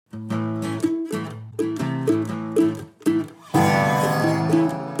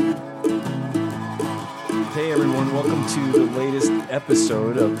welcome to the latest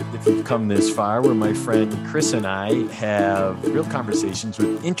episode of If You've Come This Far, where my friend Chris and I have real conversations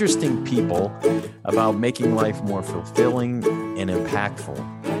with interesting people about making life more fulfilling and impactful.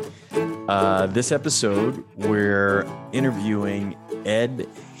 This episode, we're interviewing Ed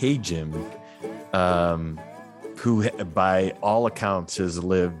Hajim, who, by all accounts, has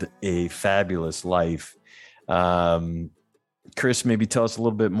lived a fabulous life. Chris, maybe tell us a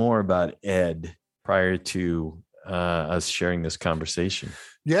little bit more about Ed prior to us sharing this conversation.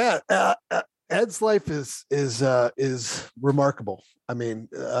 Yeah, Ed's life is remarkable. I mean,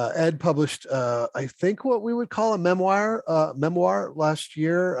 Ed published, I think, what we would call a memoir last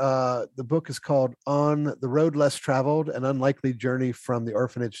year. The book is called "On the Road Less Traveled: An Unlikely Journey from the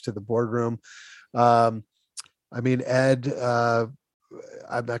Orphanage to the Boardroom." I mean, Ed.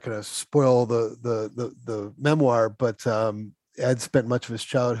 I'm not going to spoil the memoir, but Ed spent much of his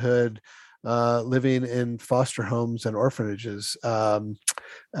childhood living in foster homes and orphanages, then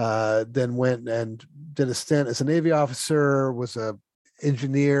went and did a stint as a Navy officer, was a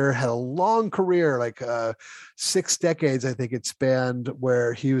engineer, had a long career, like 6 decades, I think it spanned,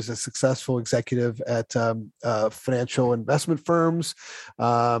 where he was a successful executive at financial investment firms.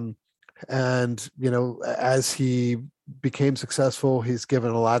 And, you know, as he became successful, he's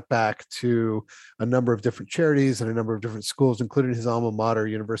given a lot back to a number of different charities and a number of different schools, including his alma mater,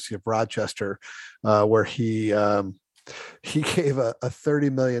 University of Rochester, where he gave a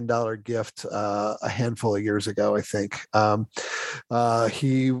 $30 million gift a handful of years ago, I think.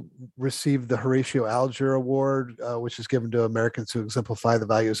 He received the Horatio Alger Award, which is given to Americans who exemplify the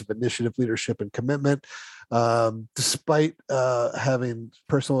values of initiative, leadership, and commitment, despite having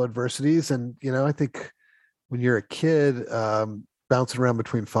personal adversities. And, you know, I think when you're a kid bouncing around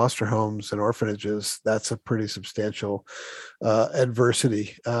between foster homes and orphanages, that's a pretty substantial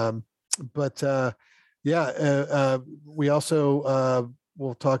adversity. We also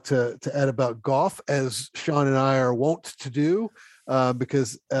will talk to Ed about golf, as Sean and I are wont to do,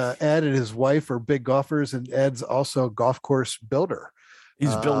 because Ed and his wife are big golfers, and Ed's also a golf course builder.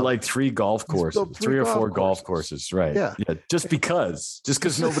 He's built like 3 golf courses, 3 or 4 golf courses, right? Yeah. Just because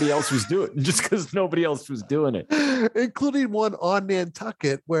nobody else was doing it, including one on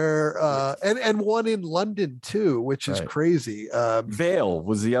Nantucket, where and one in London too, which is crazy. Vail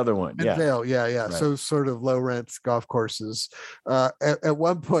was the other one. Yeah, Vail, yeah. Right. So sort of low rent golf courses. At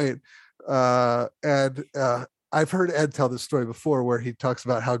one point, Ed. I've heard Ed tell this story before, where he talks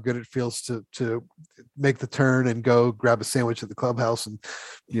about how good it feels to make the turn and go grab a sandwich at the clubhouse and,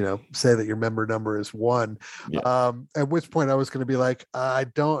 you know, say that your member number is 1. Yeah. At which point I was going to be like,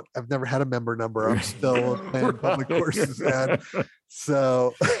 I've never had a member number. I'm still playing public courses, Ed.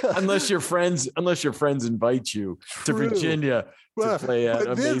 So unless your friends invite you to Virginia to play at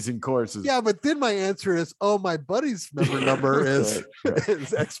amazing courses. Yeah, but then my answer is, my buddy's member number is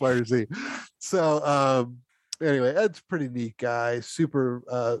X, Y, or Z. So, anyway, Ed's a pretty neat guy, super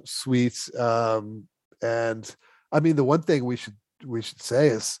sweet. And I mean, the one thing we should say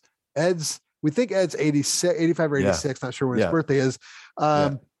is we think Ed's 85 or 86, not sure when his birthday is.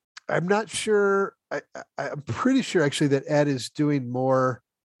 I'm not sure. I'm pretty sure actually that Ed is doing more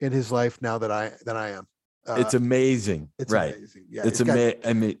in his life now than I am. It's amazing. It's right. amazing. Yeah, it's amazing.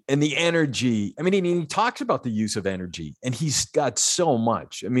 I mean, and the energy. I mean, he talks about the use of energy, and he's got so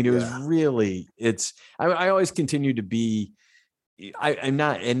much. I mean, it was really. I always continue to be. I'm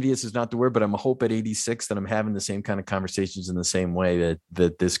not envious is not the word, but I'm a hope at 86 that I'm having the same kind of conversations in the same way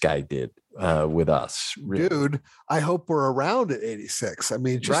that this guy did with us. Really. Dude, I hope we're around at 86. I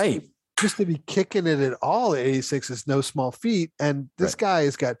mean, just to be kicking it at all at 86 is no small feat. And this guy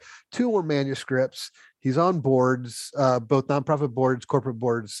has got 2 more manuscripts. He's on boards, both nonprofit boards, corporate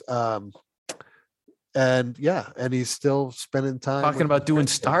boards. And he's still spending time talking about doing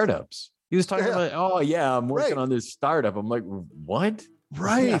startups. He was talking about, I'm working on this startup. I'm like, what?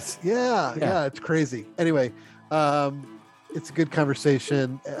 Right. Yeah. It's crazy. Anyway, it's a good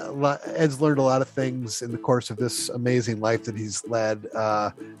conversation. Ed's learned a lot of things in the course of this amazing life that he's led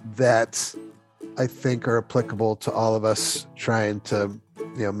that I think are applicable to all of us trying to,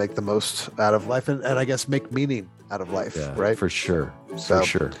 make the most out of life and I guess make meaning out of life. Right. For sure. So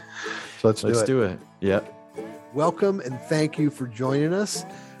let's do it. Yep. Welcome and thank you for joining us.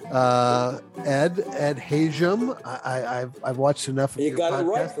 Ed Hajim. I've watched enough of you got it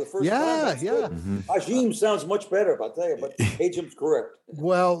right for the first time. Mm-hmm. Hajim sounds much better, I'll tell you, but Hajim's correct.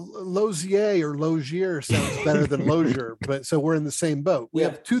 Well, Lozier sounds better than Lozier, but so we're in the same boat. We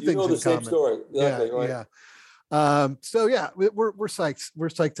have 2 things in common. Same story. Exactly, right. Yeah. We're psyched. We're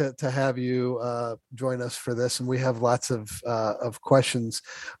psyched to have you join us for this, and we have lots of questions.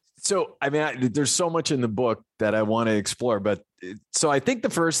 So, I mean, there's so much in the book that I want to explore, but so I think the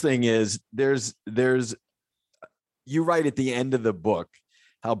first thing is you write at the end of the book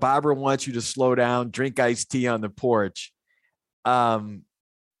how Barbara wants you to slow down, drink iced tea on the porch.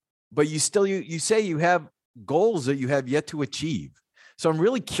 But you say you have goals that you have yet to achieve. So I'm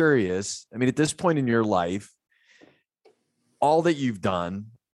really curious. I mean, at this point in your life, all that you've done,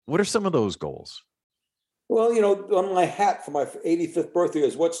 what are some of those goals? Well, on my hat for my 85th birthday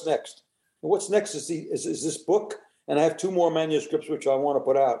is what's next. And what's next is this book, and I have 2 more manuscripts which I want to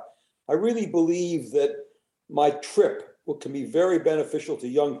put out. I really believe that my trip can be very beneficial to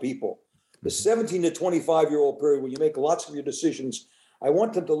young people. The 17 to 25-year-old period, when you make lots of your decisions, I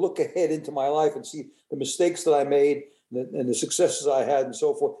want them to look ahead into my life and see the mistakes that I made and the successes I had and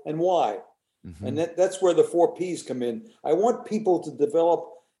so forth, and why. Mm-hmm. And that's where the 4 Ps come in. I want people to develop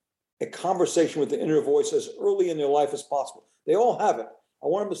a conversation with the inner voice as early in their life as possible. They all have it. I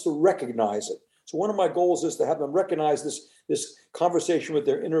want them to recognize it. So one of my goals is to have them recognize this conversation with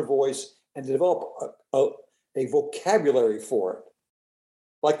their inner voice and to develop a vocabulary for it.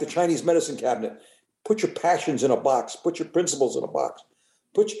 Like the Chinese medicine cabinet. Put your passions in a box. Put your principles in a box.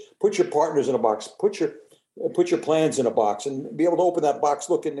 Put your partners in a box. Put your plans in a box, and be able to open that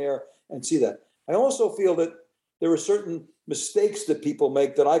box, look in there, and see that. I also feel that there are certain mistakes that people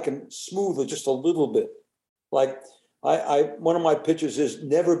make that I can smooth it just a little bit. Like one of my pitches is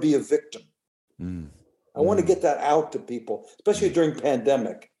never be a victim. Mm. I want to get that out to people, especially during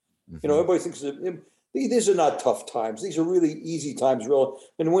pandemic. Mm-hmm. Everybody thinks these are not tough times. These are really easy times.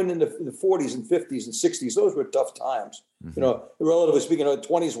 And when in the 40s and 50s and 60s, those were tough times. Mm-hmm. Relatively speaking, the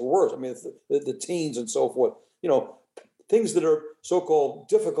 20s were worse. I mean, the teens and so forth. Things that are so-called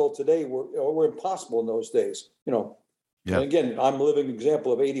difficult today were impossible in those days. Yeah. And again, I'm a living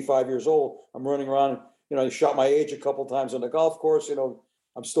example of 85 years old. I'm running around. I shot my age a couple of times on the golf course.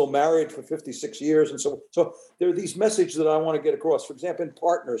 I'm still married for 56 years, and so there are these messages that I want to get across. For example, in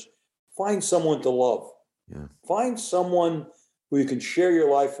partners. Find someone to love. Yeah. Find someone who you can share your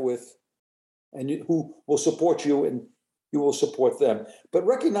life with and who will support you and you will support them. But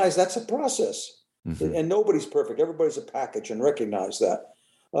recognize that's a process. Mm-hmm. And nobody's perfect. Everybody's a package, and recognize that.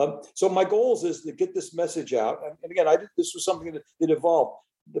 So my goals is to get this message out. And again, this was something that evolved.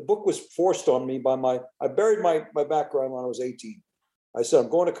 The book was forced on me I buried my background when I was 18. I said, I'm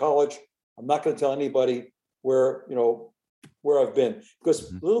going to college. I'm not going to tell anybody where I've been,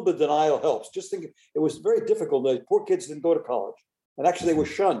 because a little bit of denial helps. Just think, it was very difficult. The poor kids didn't go to college, and actually they were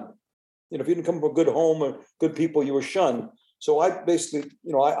shunned. If you didn't come from a good home or good people, you were shunned. So I basically,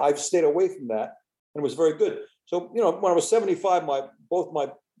 I've stayed away from that, and it was very good. So, when I was 75, both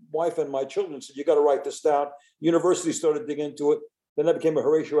my wife and my children said, you got to write this down. University started digging into it. Then I became a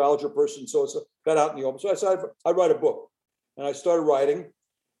Horatio Alger person, so it got out in the open. So I decided I'd write a book, and I started writing,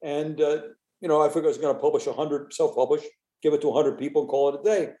 and I figured I was going to publish 100, self-publish, give it to 100 people and call it a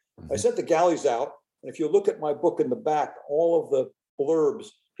day. Mm-hmm. I sent the galleys out. And if you look at my book in the back, all of the blurbs,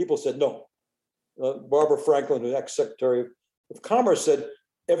 people said, no. Barbara Franklin, the ex-secretary of Commerce, said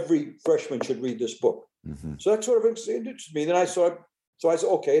every freshman should read this book. Mm-hmm. So that sort of interested me. Then I said,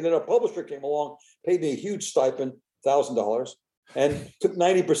 okay. And then a publisher came along, paid me a huge stipend, $1,000, and took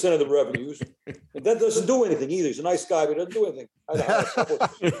 90% of the revenues. And that doesn't do anything either. He's a nice guy, but he doesn't do anything.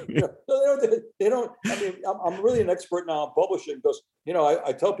 They don't. I mean, I'm really an expert now on publishing because,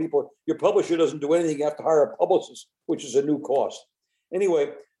 I tell people your publisher doesn't do anything. You have to hire a publicist, which is a new cost.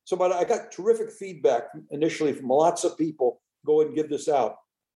 Anyway, but I got terrific feedback initially from lots of people. Go ahead and give this out.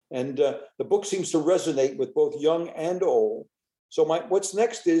 And the book seems to resonate with both young and old. So what's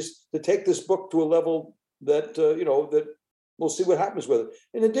next is to take this book to a level that, that we'll see what happens with it.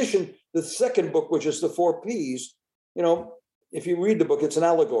 In addition, the second book, which is the 4 Ps, if you read the book, it's an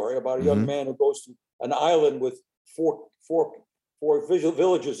allegory about a young man who goes to an island with four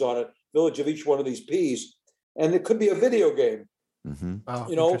villages on it, village of each one of these Ps. And it could be a video game,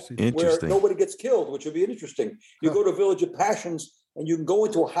 where nobody gets killed, which would be interesting. You go to Village of Passions and you can go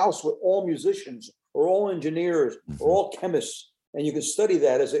into a house with all musicians or all engineers or all chemists. And you can study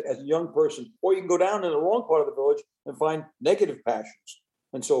that as a young person, or you can go down in the wrong part of the village and find negative passions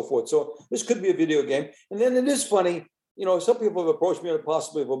and so forth. So this could be a video game. And then it is funny, some people have approached me on the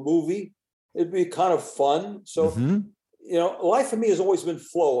possibility of a movie. It'd be kind of fun. So, life for me has always been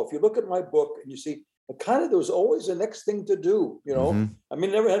flow. If you look at my book and you see, there was always the next thing to do, I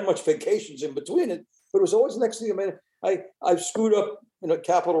mean, never had much vacations in between it, but it was always the next thing. I mean, I've screwed up,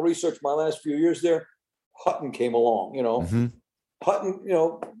 capital research my last few years there. Hutton came along, Hutton,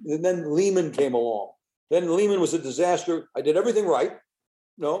 and then Lehman came along. Then Lehman was a disaster. I did everything right.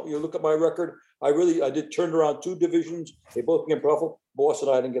 No, you look at my record. I did turned around 2 divisions. They both became profitable. Boss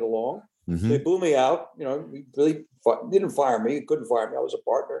and I didn't get along. Mm-hmm. They blew me out. Really didn't fire me. Couldn't fire me. I was a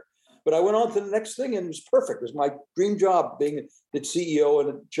partner. But I went on to the next thing, and it was perfect. It was my dream job, being the CEO and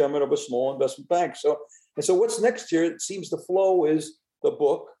the chairman of a small investment bank. So what's next here? It seems the flow is the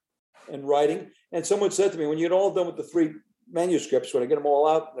book and writing. And someone said to me, when you get all done with the 3 manuscripts, when I get them all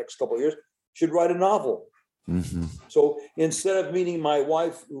out the next couple of years, you should write a novel. Mm-hmm. So instead of meeting my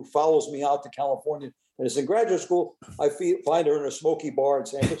wife, who follows me out to California and is in graduate school, I find her in a smoky bar in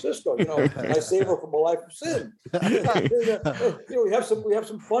San Francisco. And I save her from a life of sin. We have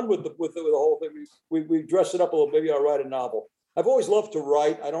some fun with the whole thing. We dress it up a little. Maybe I'll write a novel. I've always loved to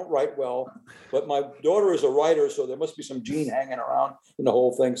write. I don't write well, but my daughter is a writer, so there must be some gene hanging around in the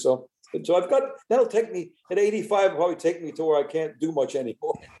whole thing. So I've got, that'll take me at 85, probably take me to where I can't do much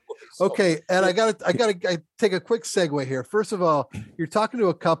anymore. So, okay. And I gotta take a quick segue here. First of all, you're talking to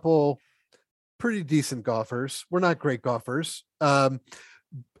a couple pretty decent golfers. We're not great golfers.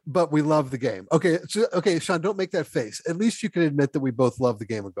 But we love the game. Okay. Okay. Sean, don't make that face. At least you can admit that we both love the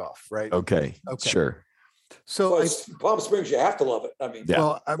game of golf, right? Okay. Sure. So Palm Springs, you have to love it. I mean, yeah.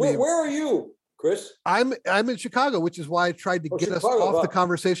 Well, I mean, where are you, Chris? I'm in Chicago, which is why I tried to get us off the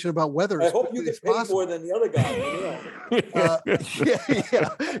conversation about weather. I hope you get paid more than the other guy.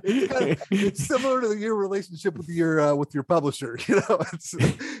 Yeah. It's similar to your relationship with your publisher.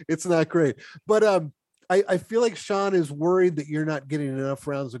 It's not great, but I feel like Sean is worried that you're not getting enough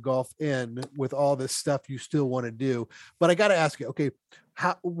rounds of golf in with all this stuff you still want to do. But I got to ask you, okay,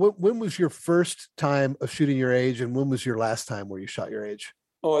 when was your first time of shooting your age, and when was your last time where you shot your age?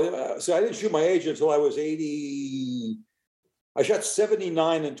 Oh, so I didn't shoot my age until I was 80. I shot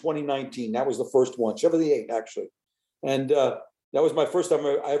 79 in 2019. That was the first one, 78 actually, and that was my first time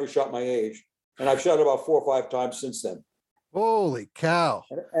I ever shot my age. And I've shot about 4 or 5 times since then. Holy cow!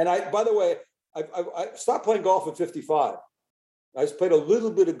 And I, by the way, I stopped playing golf at 55. I just played a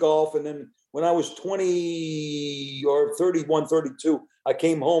little bit of golf, and then when I was 20 or 31, 32, I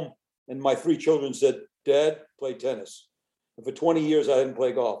came home, and my 3 children said, "Dad, play tennis." And for 20 years, I didn't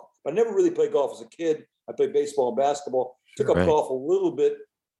play golf. But I never really played golf as a kid. I played baseball and basketball. Took up golf a little bit,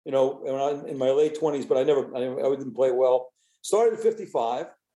 when I in my late 20s, but I didn't play well. Started at 55,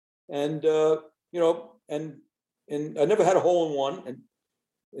 and and I never had a hole in one.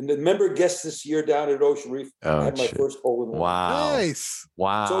 And the member guest this year down at Ocean Reef, I had my first hole in one. Wow. Nice.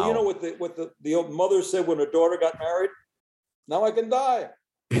 Wow. So you know what the old mother said when her daughter got married? Now I can die.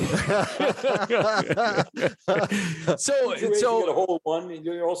 so you get a hole in one, and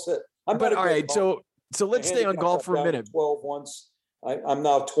you're all set. But all right, so let's stay on golf for a minute. 12 once. I'm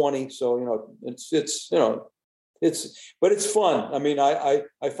now 20, so but it's fun. I mean, I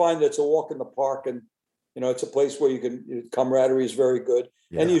find that it's a walk in the park, and it's a place where camaraderie is very good.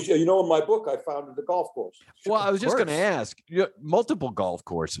 Yeah. And in my book, I founded the golf course. Well, I was just going to ask, multiple golf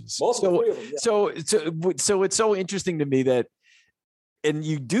courses. 3 of them, yeah. So it's so interesting to me that, and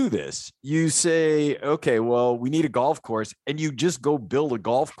you do this, you say, okay, well, we need a golf course, and you just go build a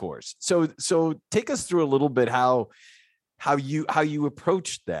golf course. So take us through a little bit how you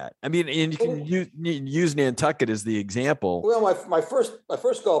approach that. I mean, and you can use Nantucket as the example. Well, my first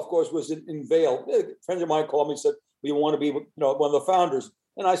golf course was in Vail. A friend of mine called me and said, "We want to be one of the founders."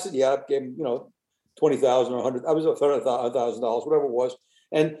 And I said, "Yeah." I gave him $20,000 or $100,000. I was $100,000, whatever it was.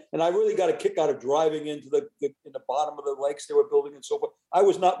 And I really got a kick out of driving into the bottom of the lakes they were building and so forth. I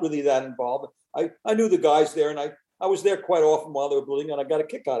was not really that involved. I knew the guys there, and I was there quite often while they were building, and I got a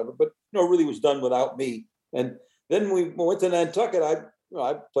kick out of it. But it really was done without me. And then we went to Nantucket. I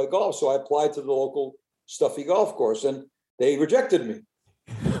play golf, so I applied to the local stuffy golf course, and they rejected me.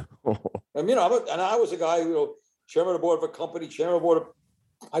 And I was a guy, chairman of the board of a company, chairman of the board of.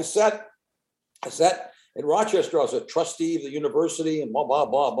 I sat in Rochester. I was a trustee of the university, and blah blah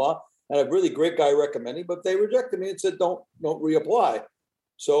blah blah. And a really great guy recommended, but they rejected me and said, "Don't reapply."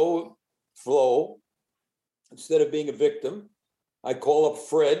 So, Flo, instead of being a victim, I call up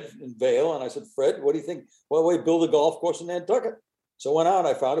Fred in Vail, and I said, "Fred, what do you think? Well, we build a golf course in Nantucket." So I went out,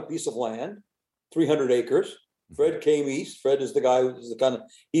 I found a piece of land, 300 acres. Fred came east. Fred is the guy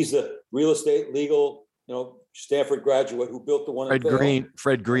he's the real estate legal, Stanford graduate who built the one.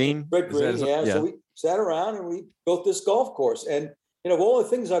 Fred Green. Yeah. So we sat around and we built this golf course. And, of all the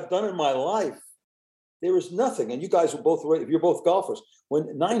things I've done in my life, there is nothing. And you guys were both, if you're both golfers,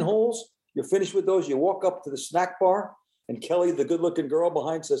 when 9 holes, you're finished with those, you walk up to the snack bar, and Kelly, the good-looking girl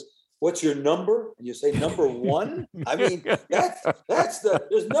behind, says, "What's your number?" And you say, "Number 1." I mean,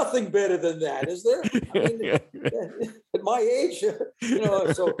 there's nothing better than that, is there? I mean, at my age, but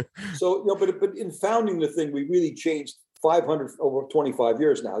in founding the thing, we really changed 500 over 25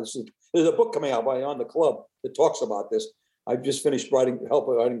 years now. There's a book coming out by On the Club that talks about this. I've just finished writing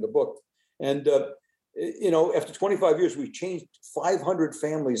the book. And, after 25 years, we've changed 500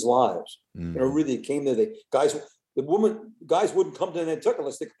 families' lives. Really it came to guys wouldn't come to Nantucket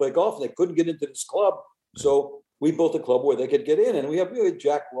unless they could play golf, and they couldn't get into this club. So we built a club where they could get in. And we have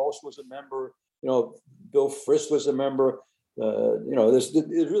Jack Welsh was a member, Bill Frist was a member. There's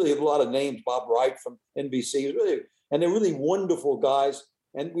really a lot of names, Bob Wright from NBC, and they're really wonderful guys.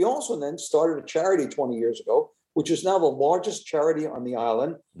 And we also then started a charity 20 years ago, which is now the largest charity on the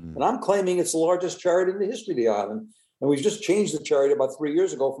island. And I'm claiming it's the largest charity in the history of the island. And we've just changed the charity about 3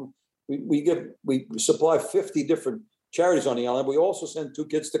 years ago. We supply 50 different charities on the island. We also send 2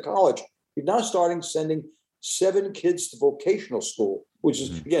 kids to college. We're now sending 7 kids to vocational school, which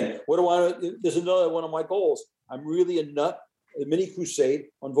is, again, there's another one of my goals. I'm really a mini crusade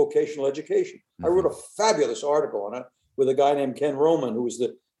on vocational education. I wrote a fabulous article on it with a guy named Ken Roman, who was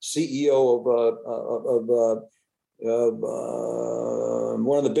the CEO of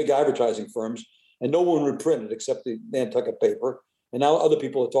one of the big advertising firms, and no one would print it except the Nantucket paper. And now other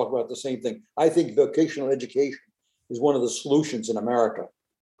people are talking about the same thing. I think vocational education is one of the solutions in America.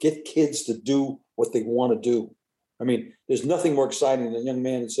 Get kids to do what they want to do. I mean, there's nothing more exciting than a young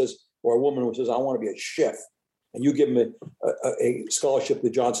man that says, or a woman who says, I want to be a chef. And you give them a scholarship to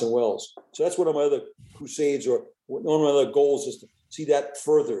Johnson Wells. So that's one of my other crusades, or one of my other goals, is to see that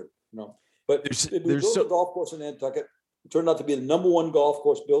further. But we built a golf course in Nantucket. It turned out to be the number 1 golf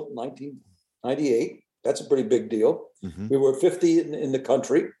course built in 1998. That's a pretty big deal. We were 50 in the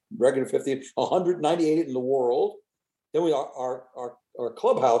country, regular 50, 198 in the world. Then our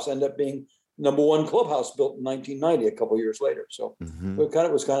clubhouse ended up being number 1 clubhouse built in 1990, a couple of years later. So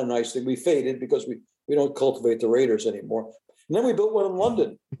it was kind of nice that we faded because we don't cultivate the Raiders anymore. And then we built one in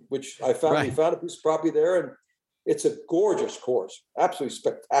London, which I found. Right. We found a piece of property there, and it's a gorgeous course, absolutely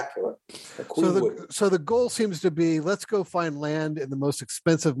spectacular. So the goal seems to be, let's go find land in the most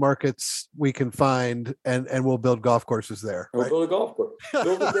expensive markets we can find, and we'll build golf courses there. We'll build a golf course.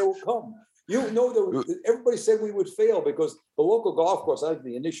 Build it, they will come. Everybody said we would fail because the local golf course, I think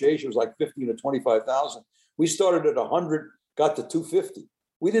the initiation was like 15 to 25,000. We started at 100, got to 250.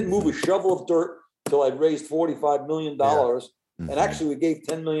 We didn't move a shovel of dirt until I'd raised $45 million. And actually we gave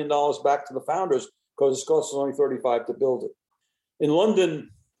 $10 million back to the founders because it cost us only 35 to build it. In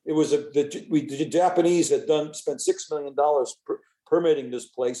London, it was the Japanese had spent $6 million permitting this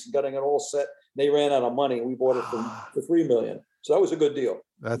place and getting it all set. They ran out of money, and we bought it for $3 million. So that was a good deal.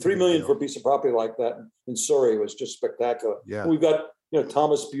 That's $3 million for a piece of property like that in Surrey was just spectacular. Yeah. And we've got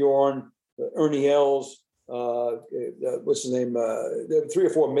Thomas Bjorn, Ernie Els, what's his name? There are 3 or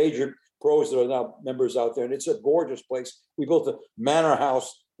 4 major pros that are now members out there, and it's a gorgeous place. We built a manor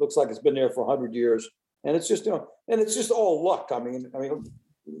house. Looks like it's been there for 100 years, and it's just and it's just all luck. I mean,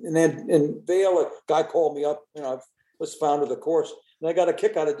 and then in Vail, a guy called me up. I was founder of the course, and I got a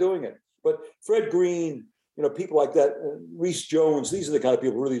kick out of doing it. But Fred Green, people like that, Reese Jones, these are the kind of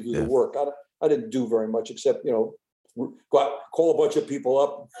people who really do the work. I didn't do very much except call a bunch of people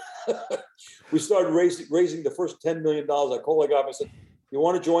up. We started raising the first $10 million. I called the guy up. I said, "You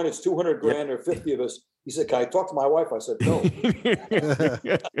want to join? It's 200 grand or 50 of us." He said, "Can I talk to my wife?" I said, "No."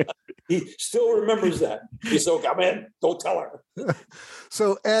 He still remembers that. He said, "Come in, don't tell her."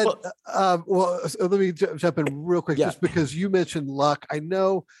 So Ed, let me jump in real quick, just because you mentioned luck. I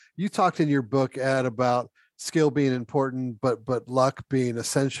know you talked in your book, Ed, about skill being important, but luck being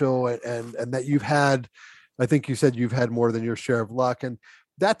essential, and that you've had, I think you said you've had more than your share of luck. And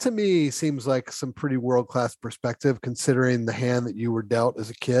that to me seems like some pretty world-class perspective, considering the hand that you were dealt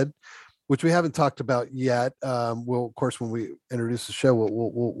as a kid, which we haven't talked about yet. We'll, of course, when we introduce the show,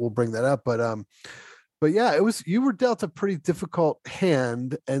 we'll bring that up. But yeah, you were dealt a pretty difficult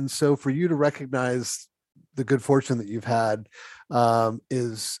hand, and so for you to recognize the good fortune that you've had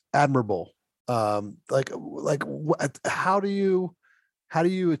is admirable. How do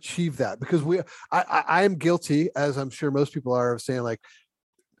you achieve that? Because I am guilty, as I'm sure most people are, of saying like,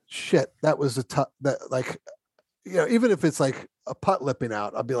 shit, that was a tough, even if it's like a putt lipping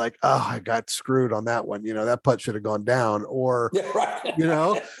out, I'll be like, oh, I got screwed on that one. That putt should have gone down, or,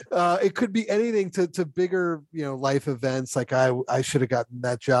 it could be anything to bigger, life events. Like I should have gotten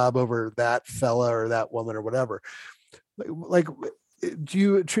that job over that fella or that woman or whatever. Like, do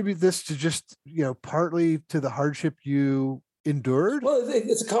you attribute this to just, partly to the hardship you endured? Well,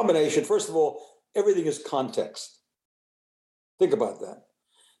 it's a combination. First of all, everything is context. Think about that.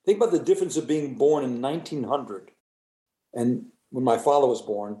 Think about the difference of being born in 1900 and when my father was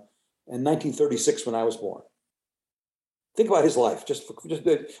born, and 1936 when I was born. Think about his life.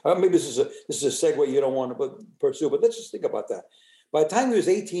 Maybe this is a segue you don't want to pursue, but let's just think about that. By the time he was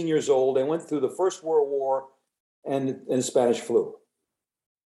 18 years old, they went through the First World War and the Spanish flu.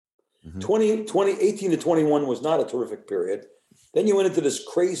 18 to 21 was not a terrific period. Then you went into this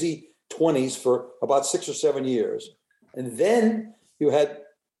crazy 20s for about 6 or 7 years. And then you had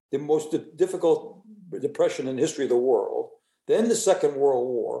the most difficult depression in the history of the world. Then the Second World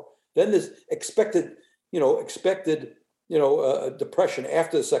War. Then this expected depression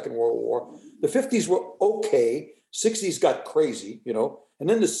after the Second World War. The 50s were okay. 60s got crazy, and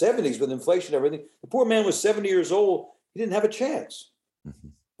then the 70s with inflation and everything. The poor man was 70 years old. He didn't have a chance.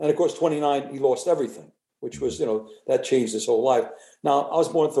 And of course, 29, he lost everything, which was, that changed his whole life. Now, I was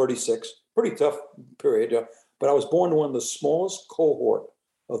born in 36, pretty tough period, but I was born to one of the smallest cohort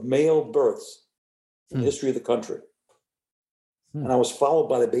of male births in the history of the country. And I was followed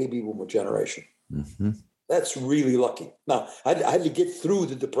by the baby boomer generation. That's really lucky. Now, I had to get through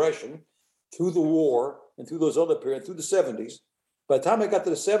the Depression, through the war, and through those other periods, through the 70s. By the time I got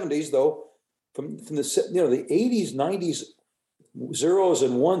to the 70s, though, from the 80s, 90s, zeros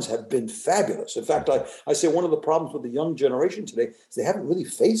and ones have been fabulous. In fact, I say one of the problems with the young generation today is they haven't really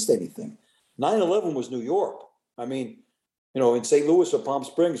faced anything. 9/11 was New York. I mean, in St. Louis or Palm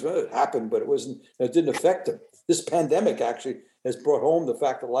Springs, well, it happened, but it didn't affect them. This pandemic actually has brought home the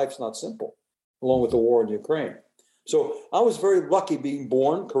fact that life's not simple, along with the war in Ukraine. So I was very lucky being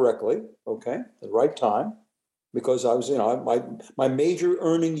born correctly, at the right time, because I was, my major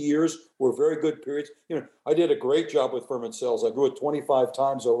earning years were very good periods. I did a great job with Furman Cells. I grew it 25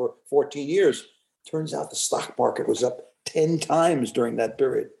 times over 14 years. Turns out the stock market was up 10 times during that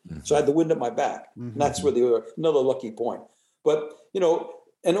period. So I had the wind at my back. And that's where another lucky point. But,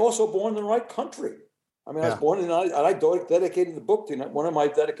 and also born in the right country. I mean, I was born in, and I dedicated the book to, one of my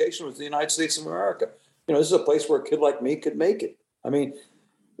dedications was the United States of America. This is a place where a kid like me could make it. I mean,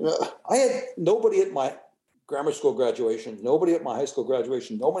 I had nobody at my grammar school graduation, nobody at my high school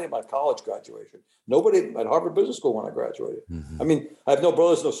graduation, nobody at my college graduation, nobody at Harvard Business School when I graduated. I mean, I have no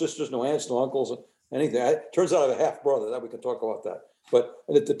brothers, no sisters, no aunts, no uncles, anything. Turns out I have a half brother. That we can talk about that. But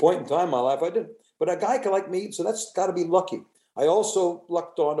at the point in time in my life, I didn't. But a guy like me, so that's got to be lucky. I also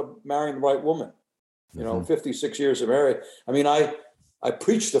lucked on to marrying the right woman. 56 years of marriage. I mean, I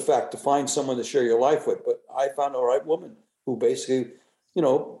preach the fact to find someone to share your life with, but I found the right woman who basically,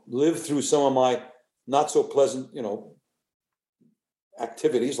 lived through some of my not so pleasant,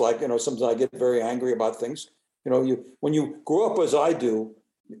 activities. Like, sometimes I get very angry about things. When you grow up as I do,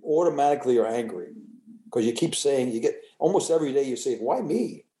 you automatically are angry because you keep saying, you get almost every day you say, why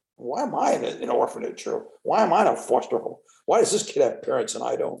me? Why am I in an orphanage? Or why am I in a foster home? Why does this kid have parents and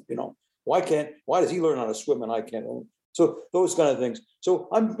I don't? Why does he learn how to swim and I can't? So those kind of things. So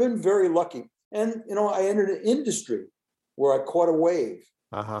I've been very lucky. And, I entered an industry where I caught a wave.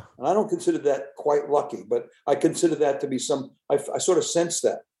 And I don't consider that quite lucky, but I consider that to be I sort of sensed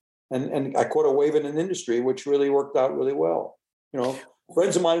that. And I caught a wave in an industry, which really worked out really well.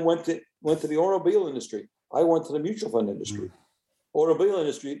 Friends of mine went to the automobile industry. I went to the mutual fund industry. Automobile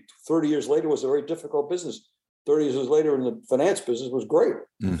industry, 30 years later, was a very difficult business. 30 years later in the finance business was great.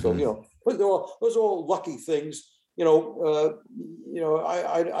 So, those are all lucky things. I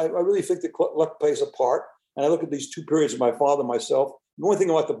really think that luck plays a part. And I look at these two periods of my father and myself. The only thing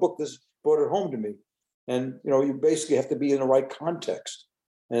about the book, this brought it home to me. And, you basically have to be in the right context.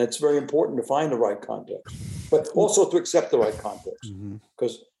 And it's very important to find the right context, but also to accept the right context.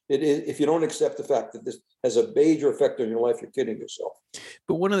 Because if you don't accept the fact that this has a major effect on your life, you're kidding yourself.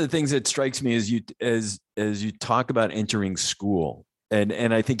 But one of the things that strikes me is as you talk about entering school,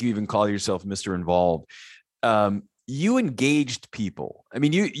 and I think you even call yourself Mr. Involved. You engaged people. I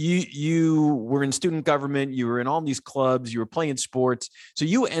mean, you were in student government. You were in all these clubs. You were playing sports. So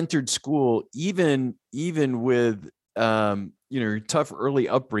you entered school even with your tough early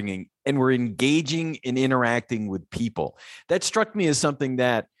upbringing, and were engaging and interacting with people. That struck me as something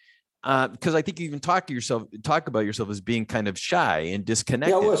that. Because I think you even talk about yourself as being kind of shy and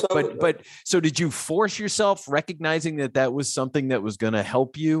disconnected. Yeah, but so did you force yourself, recognizing that was something that was going to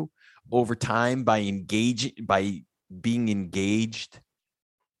help you over time by being engaged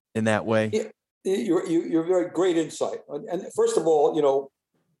in that way? Yeah, you're very great insight. And first of all,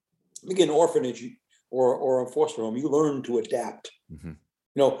 being an orphanage or a foster home, you learn to adapt.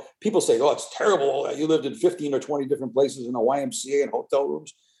 People say, "Oh, it's terrible. You lived in 15 or 20 different places in a YMCA and hotel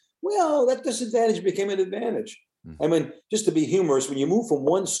rooms." Well, that disadvantage became an advantage. I mean, just to be humorous, when you move from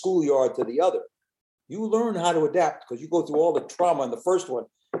one schoolyard to the other, you learn how to adapt because you go through all the trauma in the first one.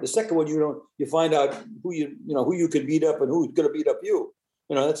 The second one, you find out who you can beat up and who's going to beat up you.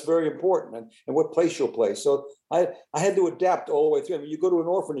 That's very important, and what place you'll play. So I had to adapt all the way through. I mean, you go to an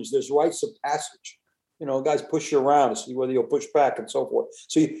orphanage, there's rites of passage. Guys push you around to see whether you'll push back and so forth.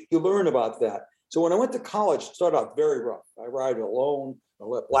 So you learn about that. So when I went to college, it started out very rough. I ride alone, a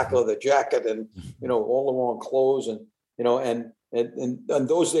black leather jacket, and all the wrong clothes, and and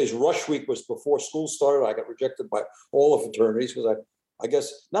those days, rush week was before school started. I got rejected by all the fraternities because I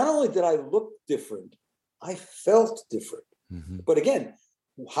guess not only did I look different, I felt different. Mm-hmm. But again,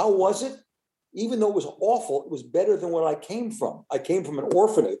 how was it? Even though it was awful, it was better than what I came from. I came from an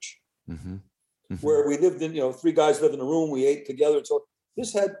orphanage mm-hmm. Mm-hmm. where we lived in, 3 guys lived in a room. We ate together. And so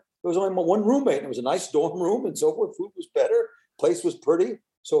there was only one roommate. And it was a nice dorm room and so forth. Food was better. Place was pretty.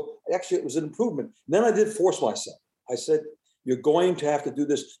 So actually, it was an improvement. And then I did force myself. I said, you're going to have to do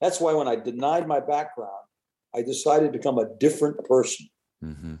this. That's why when I denied my background, I decided to become a different person.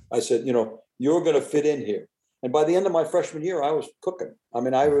 Mm-hmm. I said, you're going to fit in here. And by the end of my freshman year, I was cooking. I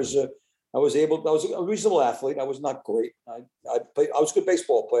mean, I was a reasonable athlete. I was not great. I was a good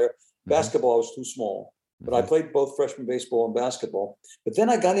baseball player. Mm-hmm. Basketball, I was too small. But I played both freshman baseball and basketball. But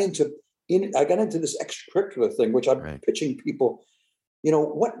then I got into this extracurricular thing, which I'm pitching people.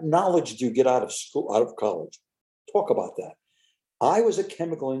 What knowledge do you get out of school, out of college? Talk about that. I was a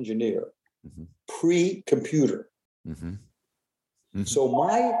chemical engineer, mm-hmm. pre-computer. Mm-hmm. Mm-hmm. So one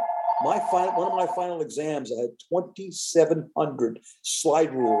of my final exams, I had 2,700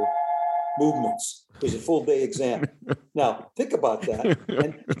 slide rule movements. It was a full day exam. Now, think about that.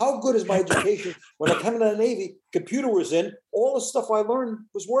 And how good is my education? When I came into the Navy, computer was in, all the stuff I learned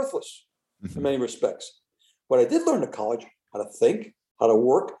was worthless mm-hmm. in many respects. But I did learn in college how to think, how to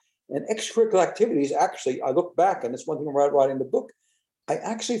work, and extracurricular activities. Actually, I look back, and it's one thing I'm writing the book. I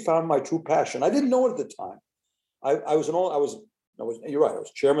actually found my true passion. I didn't know it at the time. You're right. I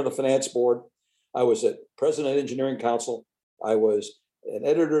was chairman of the finance board. I was a president of Engineering Council. I was an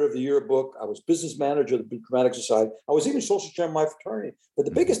editor of the yearbook. I was business manager of the Dramatic Society. I was even social chairman of my fraternity. But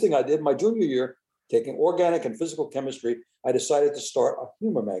the biggest thing I did my junior year, taking organic and physical chemistry, I decided to start a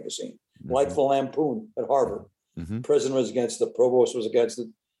humor magazine, mm-hmm. like the Lampoon at Harvard. Mm-hmm. The president was against it. The provost was against it.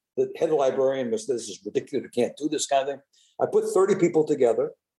 The head librarian was, this is ridiculous. We can't do this kind of thing. I put 30 people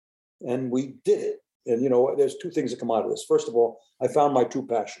together and we did it. And, there's 2 things that come out of this. First of all, I found my true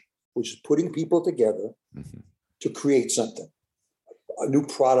passion, which is putting people together mm-hmm. to create something, a new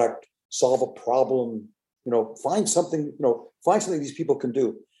product, solve a problem, find something these people can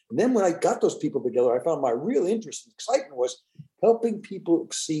do. And then when I got those people together, I found my real interest and excitement was helping people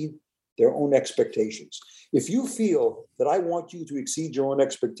exceed their own expectations. If you feel that I want you to exceed your own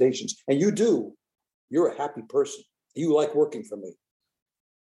expectations, and you do, you're a happy person. You like working for me.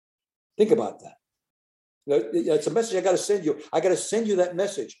 Think about that. It's a message I got to send you. I got to send you that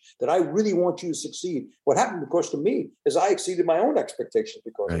message that I really want you to succeed. What happened, of course, to me is I exceeded my own expectations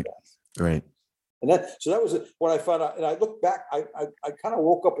because of that. Right. And that was what I found out. And I look back, I kind of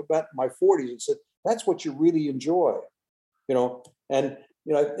woke up about my 40s and said, that's what you really enjoy, and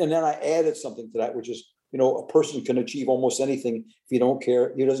then I added something to that, which is, a person can achieve almost anything if he doesn't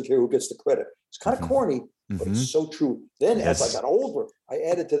care who gets the credit. It's kind of corny, mm-hmm. but it's so true. Then as I got older, I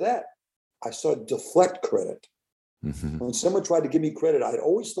added to that. I started to deflect credit. Mm-hmm. When someone tried to give me credit, I'd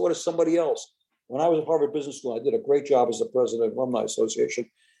always thought of somebody else. When I was at Harvard Business School, I did a great job as the president of the Alumni Association.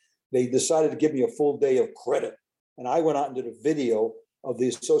 They decided to give me a full day of credit. And I went out and did a video of the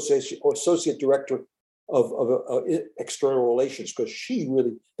associate director of external relations, because she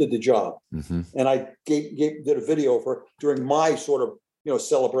really did the job. Mm-hmm. And I did a video of her during my sort of,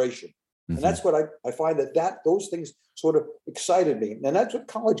 celebration. Mm-hmm. And that's what I find that those things sort of excited me. And that's what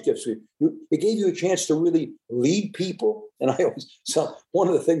college gives you. It gave you a chance to really lead people. And I always, so one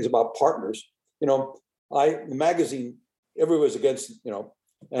of the things about partners, the magazine, everyone was against,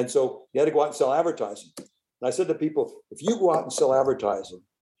 and so you had to go out and sell advertising. And I said to people, if you go out and sell advertising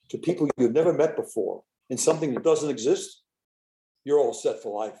to people you've never met before in something that doesn't exist, you're all set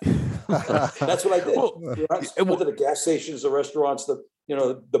for life. That's what I did. I went to the gas stations, the restaurants, the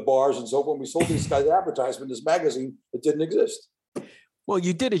bars and so forth. We sold these guys advertisement, this magazine that didn't exist. Well,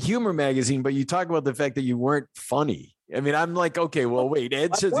 you did a humor magazine, but you talk about the fact that you weren't funny. I mean, I'm like, okay, well, wait,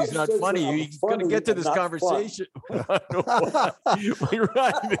 Ed says he's not funny. He's going to get to this conversation. No,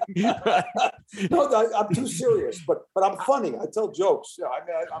 I'm too serious, but I'm funny. I tell jokes.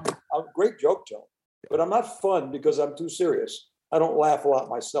 I'm a great joke teller, but I'm not fun because I'm too serious. I don't laugh a lot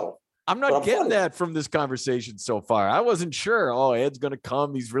myself. I'm not getting that from this conversation so far. I wasn't sure. Oh, Ed's going to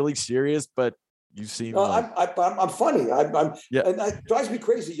come. He's really serious, but you seem. I'm funny. And it drives me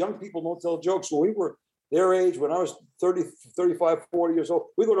crazy. Young people don't tell jokes. When we were their age, when I was 30, 35, 40 years old,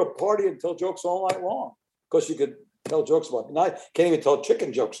 we go to a party and tell jokes all night long because you could tell jokes about me. Now I can't even tell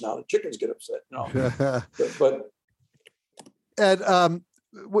chicken jokes now. The chickens get upset. No, but And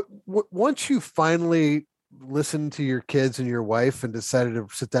once you finally listened to your kids and your wife and decided to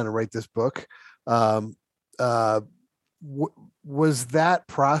sit down and write this book, was that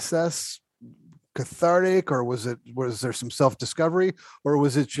process cathartic, or was there some self-discovery, or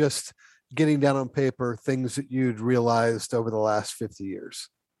was it just getting down on paper things that you'd realized over the last 50 years?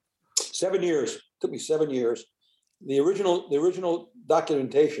 7 years. It took me 7 years. The original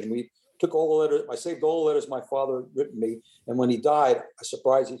documentation, we took all the letters. I saved all the letters my father had written me. And when he died, I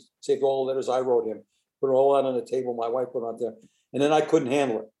surprised, he saved all the letters I wrote him, put it all out on the table. My wife put it on there. And then I couldn't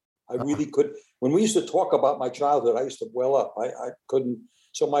handle it. I really couldn't. When we used to talk about my childhood, I used to well up. I couldn't.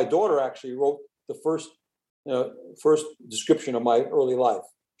 So my daughter actually wrote the first description of my early life.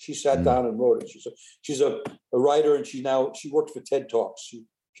 She sat down and wrote it. She's a writer, and she works for TED Talks.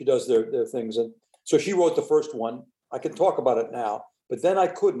 She does their things. And so she wrote the first one. I can talk about it now, but then I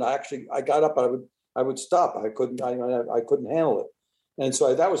couldn't. I got up. I would stop. I couldn't handle it. And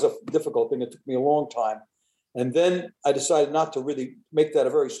so that was a difficult thing. It took me a long time. And then I decided not to really make that a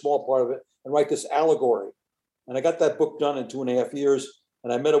very small part of it and write this allegory. And I got that book done in 2.5 years.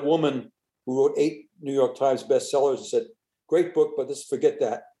 And I met a woman who wrote 8 New York Times bestsellers and said, "Great book, but forget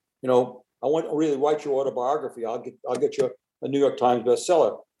that. I want to really write your autobiography. I'll get you a New York Times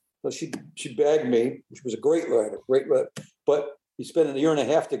bestseller." So she begged me. She was a great writer, but we spent a 1.5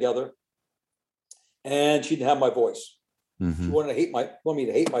 years together, and she didn't have my voice. Mm-hmm. She wanted me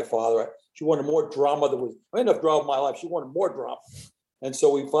to hate my father. She wanted more drama. I had enough drama in my life. She wanted more drama. And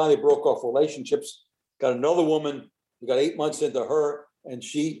so we finally broke off relationships, got another woman. We got 8 months into her, and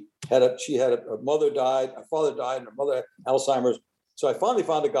her mother died, her father died, and her mother had Alzheimer's. So I finally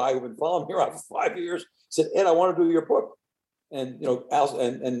found a guy who'd been following me around for 5 years, said, "Ed, I want to do your book." And,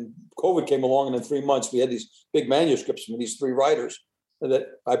 and COVID came along, and in 3 months we had these big manuscripts from these 3 writers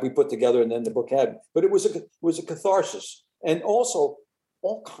that we put together, and then the book had. But it was a catharsis, and also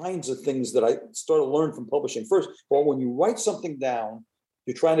all kinds of things that I started to learn from publishing. First of all, when you write something down,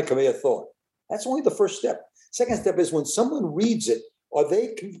 you're trying to convey a thought. That's only the first step. Second step is when someone reads it, are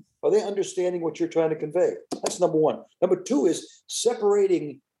they understanding what you're trying to convey? That's number one. Number two is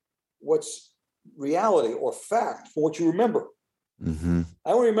separating what's reality or fact from what you remember. Mm-hmm.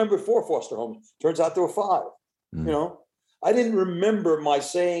 I only remember 4 foster homes. Turns out there were 5. Mm-hmm. I didn't remember my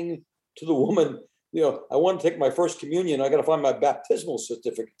saying to the woman, I want to take my first communion. I got to find my baptismal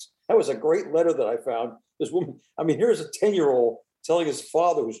certificates. That was a great letter that I found. This woman, here's a 10-year-old telling his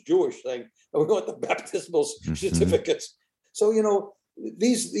father, who's Jewish, saying, "We want the baptismal certificates." So, it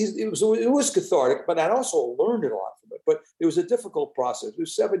was cathartic, but I also learned a lot from it. But it was a difficult process. It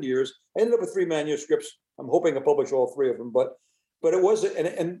was 7 years. I ended up with 3 manuscripts. I'm hoping to publish all 3 of them. But it was,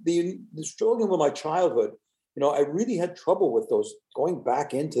 and the struggling with my childhood, I really had trouble with those, going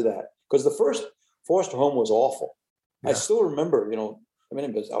back into that, because the first foster home was awful. Yeah. I still remember,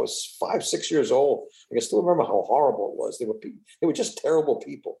 I was 5, 6 years old. I can still remember how horrible it was. They were just terrible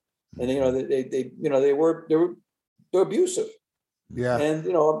people, and they were abusive. Yeah. And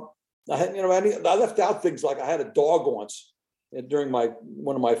I left out things like I had a dog once during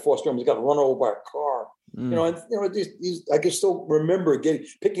one of my foster homes. Got run over by a car. I can still remember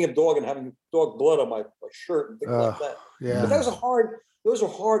picking a dog and having dog blood on my shirt and things like that. Yeah. But those are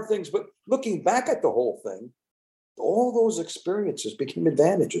hard things. But looking back at the whole thing, all those experiences became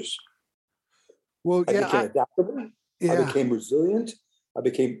advantages. Well, I became adaptable. Yeah. I became resilient.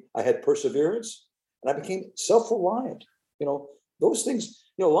 I had perseverance, and I became self-reliant. Those things,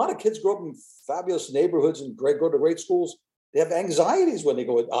 a lot of kids grow up in fabulous neighborhoods and go to great schools. They have anxieties when they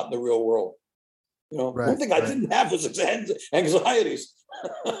go out in the real world. Right, one thing I didn't have was anxieties.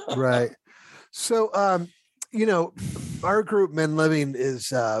 Right. So, our group, Men Living,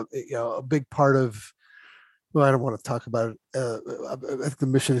 is, a big part of, well, I don't want to talk about it. I think the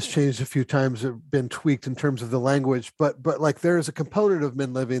mission has changed a few times, been tweaked in terms of the language, but like there is a component of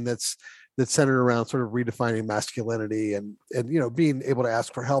Men Living that's centered around sort of redefining masculinity and being able to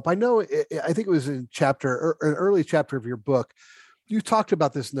ask for help. I know, I think it was in an early chapter of your book, you talked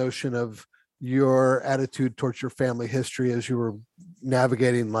about this notion of your attitude towards your family history as you were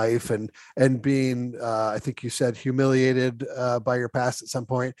navigating life and being, I think you said, humiliated by your past at some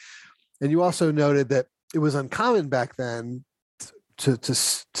point. And you also noted that it was uncommon back then to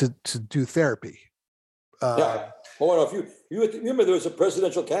do therapy. Yeah. Oh, no, if you remember, there was a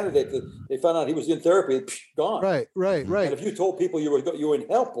presidential candidate that they found out he was in therapy, gone. Right. And if you told people you were in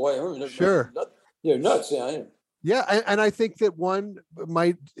help, boy, sure, you're nuts. Yeah. Yeah, and I think that one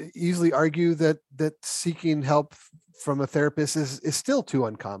might easily argue that seeking help from a therapist is still too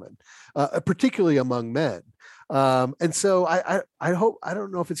uncommon, particularly among men. And so I hope, I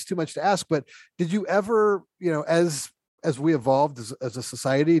don't know if it's too much to ask, but did you ever, as we evolved as a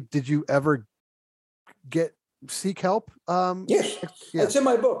society, did you ever seek help? Yes, yeah. it's in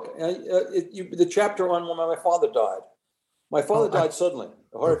my book. The chapter on when my father died. My father died suddenly,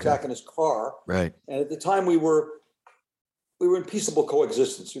 a heart attack in his car. Right. And at the time we were in peaceable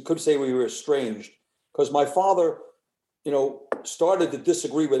coexistence. We could say we were estranged because my father, started to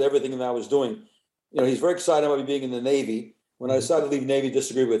disagree with everything that I was doing. He's very excited about me being in the Navy. When I decided to leave the Navy, he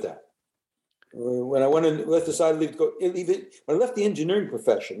disagreed with that. When I went and decided to leave it, when I left the engineering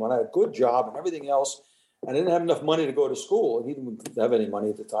profession, when I had a good job and everything else, I didn't have enough money to go to school, and he didn't have any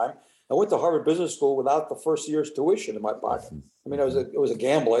money at the time. I went to Harvard Business School without the first year's tuition in my pocket. I mean, it was a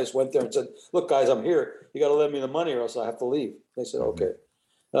gamble. I just went there and said, "Look, guys, I'm here. You got to lend me the money, or else I have to leave." They said, "Okay."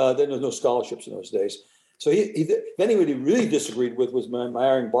 Then there was no scholarships in those days. So then what he really disagreed with was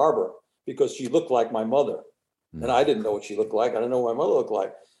marrying Barbara because she looked like my mother, and I didn't know what she looked like. I didn't know what my mother looked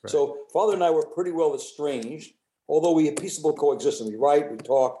like. Right. So Father and I were pretty well estranged, although we had peaceable coexistence. We write, we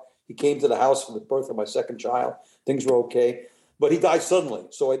talk. He came to the house for the birth of my second child. Things were okay. But he died suddenly,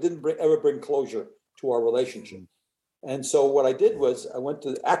 so I didn't ever bring closure to our relationship. And so what I did was I went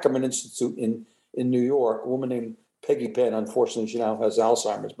to the Ackerman Institute in New York. A woman named Peggy Penn, unfortunately, she now has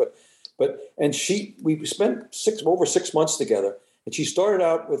Alzheimer's. We spent over 6 months together. And she started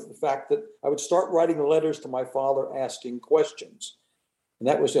out with the fact that I would start writing letters to my father asking questions. And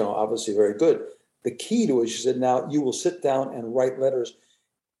that was, obviously very good. The key to it, she said, now you will sit down and write letters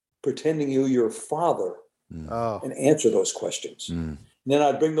pretending you're your father and answer those questions. And then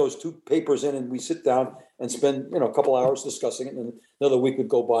I'd bring those two papers in and we sit down and spend, a couple hours discussing it. And then another week would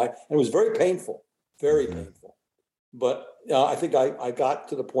go by. And it was very painful, very painful. But I think I got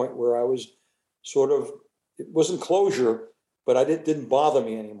to the point where I was it wasn't closure, but it didn't bother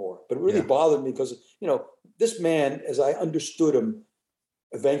me anymore. But it really bothered me because, this man, as I understood him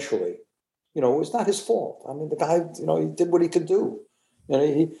eventually, it was not his fault. I mean, the guy, he did what he could do.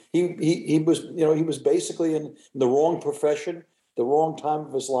 He was basically in the wrong profession, the wrong time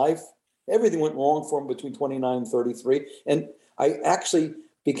of his life. Everything went wrong for him between 29 and 33. And I actually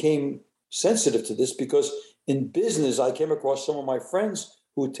became sensitive to this because in business, I came across some of my friends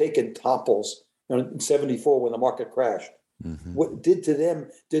who had taken topples in 74 when the market crashed. What it did to them,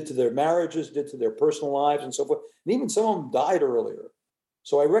 did to their marriages, did to their personal lives and so forth. And even some of them died earlier.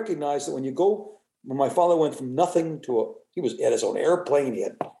 So I recognized that when my father went from nothing to he had his own airplane, he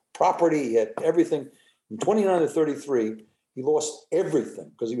had property, he had everything. From 29 to 33, he lost everything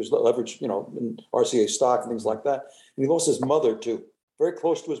because he was leveraged, in RCA stock and things like that. And he lost his mother too, very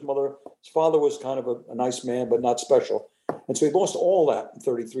close to his mother. His father was kind of a nice man, but not special. And so he lost all that in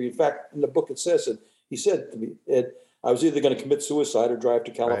 33. In fact, in the book it says that he said to me, Ed, I was either going to commit suicide or drive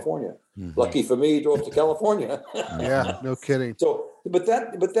to California. Right. Lucky for me, he drove to California. Yeah, no kidding. So, but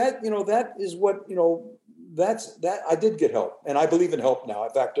that is what, that's that I did get help, and I believe in help now. In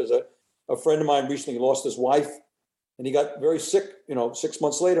fact, as a friend of mine recently lost his wife, and he got very sick, 6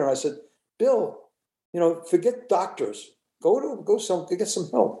 months later, and I said, Bill, forget doctors, get some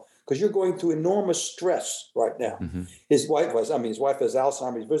help because you're going through enormous stress right now. His wife has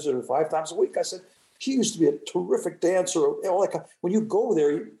Alzheimer's. He visited her 5 times a week. I said, she used to be a terrific dancer. When you go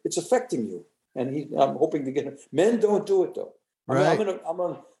there, it's affecting you. And I'm hoping to get him. Men don't do it though. Right.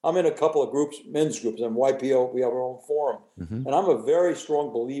 I'm in a couple of groups, men's groups, and YPO. We have our own forum, and I'm a very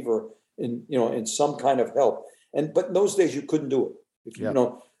strong believer in some kind of help. But in those days you couldn't do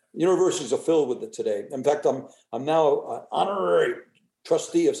it. Universities are filled with it today. In fact, I'm now an honorary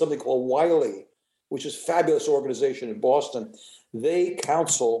trustee of something called Wiley, which is a fabulous organization in Boston. They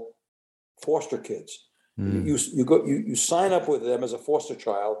counsel foster kids. You sign up with them as a foster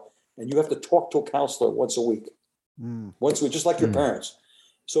child, and you have to talk to a counselor once a week. Once a week, just like your parents.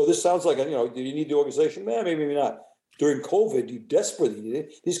 So this sounds like, do you need the organization? Maybe not. During COVID, you desperately needed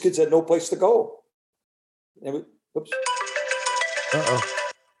it. These kids had no place to go. Oops. Uh-oh.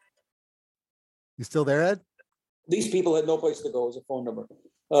 You still there, Ed? These people had no place to go as a phone number.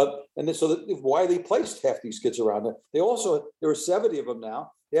 And then, so Wiley placed half these kids around there. There are 70 of them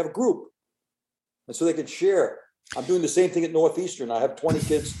now. They have a group. And so they can share. I'm doing the same thing at Northeastern. I have 20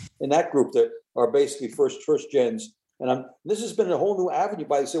 kids in that group that are basically first gens. And this has been a whole new avenue.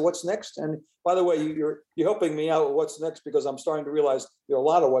 By say, what's next? And by the way, you're helping me out with what's next because I'm starting to realize there are a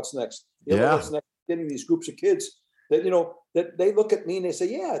lot of what's next. What's next? Getting these groups of kids that that they look at me and they say,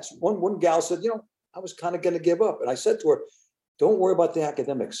 yeah. It's one gal said, I was kind of going to give up, and I said to her, don't worry about the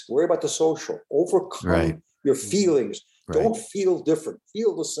academics. Worry about the social. Overcome your feelings. Right. Don't feel different.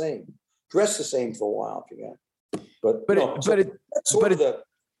 Feel the same. Dress the same for a while if you can.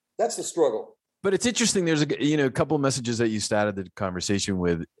 That's the struggle. But it's interesting. There's a couple of messages that you started the conversation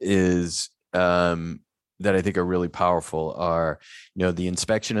with is that I think are really powerful are, the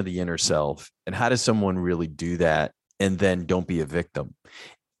inspection of the inner self, and how does someone really do that? And then don't be a victim.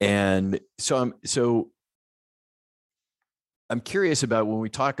 And so I'm curious about when we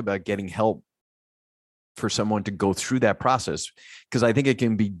talk about getting help for someone to go through that process, because I think it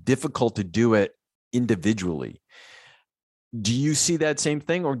can be difficult to do it individually. Do you see that same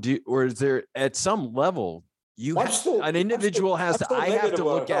thing, or is there at some level an individual has to? I have to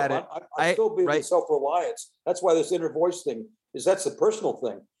look at it. I still believe in self-reliance. That's why this inner voice thing that's the personal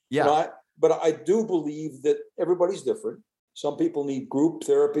thing. Yeah. But I do believe that everybody's different. Some people need group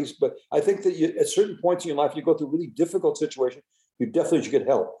therapies, but I think that at certain points in your life, you go through a really difficult situation, you definitely should get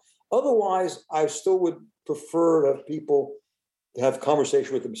help. Otherwise, I still would prefer to have people to have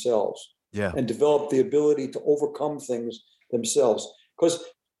conversation with themselves, and develop the ability to overcome things themselves. Because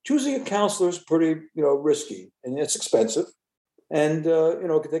choosing a counselor is pretty, risky, and it's expensive, and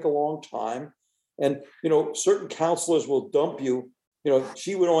it can take a long time. And certain counselors will dump you.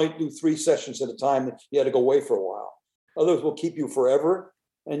 She would only do 3 sessions at a time, and you had to go away for a while. Others will keep you forever,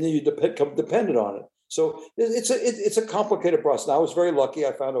 and then you become dependent on it. So it's a complicated process. And I was very lucky.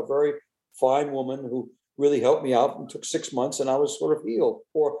 I found a very fine woman who really helped me out. It took 6 months, and I was sort of healed,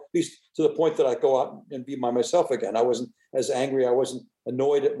 or at least to the point that I go out and be myself again. I wasn't as angry. I wasn't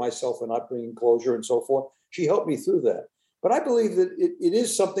annoyed at myself for not bringing closure and so forth. She helped me through that. But I believe that it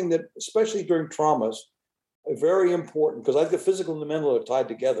is something that, especially during traumas, very important, because I think the physical and the mental are tied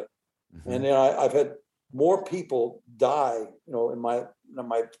together. Mm-hmm. And I've had more people die, in my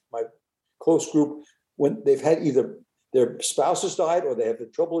close group, when they've had either their spouses died or they have the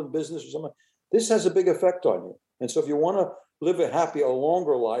trouble in business or something. This has a big effect on you. And so if you want to live a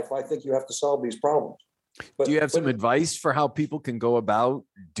longer life, I think you have to solve these problems. But, do you have some advice for how people can go about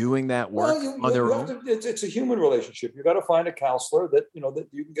doing that work on their own? It's a human relationship. You got to find a counselor that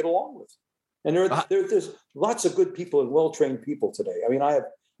you can get along with. And there's lots of good people and well-trained people today. I mean, I have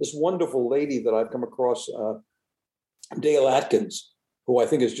this wonderful lady that I've come across, Dale Atkins, who I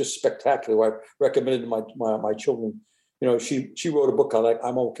think is just spectacular. Who I recommended to my children. She wrote a book called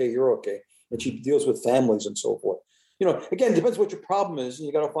I'm Okay, You're Okay, and she deals with families and so forth. Again, it depends what your problem is, and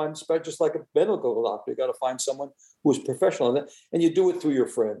you got to find, just like a medical doctor, you got to find someone who's professional in that, and you do it through your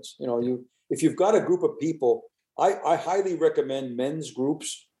friends. If you've got a group of people, I highly recommend men's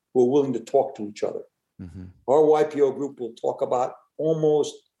groups who are willing to talk to each other. Mm-hmm. Our YPO group will talk about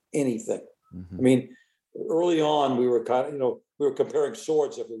almost anything. Mm-hmm. I mean, early on, we were we were comparing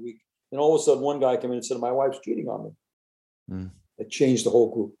swords every week, and all of a sudden, one guy came in and said, "My wife's cheating on me." Mm. It changed the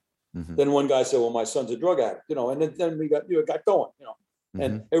whole group. Mm-hmm. Then one guy said, "Well, my son's a drug addict," and then we got going, mm-hmm.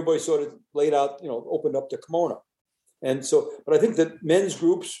 and everybody sort of laid out, opened up the kimono. And so, but I think that men's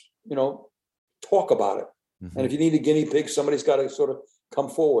groups, talk about it. Mm-hmm. And if you need a guinea pig, somebody's got to sort of come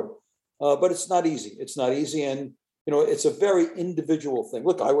forward. But it's not easy. It's not easy. And, it's a very individual thing.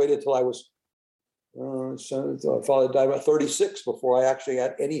 Look, I waited till I was, father died about 36 before I actually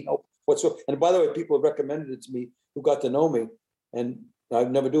had any help whatsoever. And by the way, people have recommended it to me who got to know me, and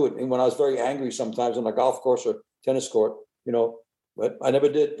I'd never do it. And when I was very angry sometimes on a golf course or tennis court, but I never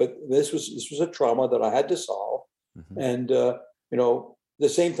did. But this was a trauma that I had to solve. Mm-hmm. And, the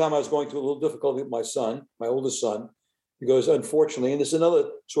same time I was going through a little difficulty with my son, my oldest son, because unfortunately, and this is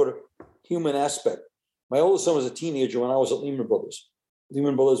another sort of human aspect. My oldest son was a teenager when I was at Lehman Brothers.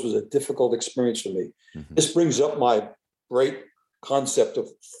 Lehman Brothers was a difficult experience for me. Mm-hmm. This brings up my great concept of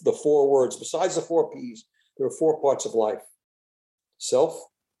the 4 words. Besides the 4 P's, there are 4 parts of life: self,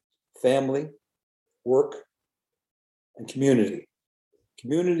 family, work, and community.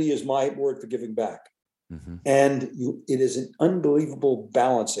 Community is my word for giving back. Mm-hmm. And it is an unbelievable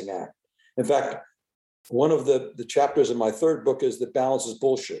balancing act. In fact, one of the chapters in my 3rd book is that balance is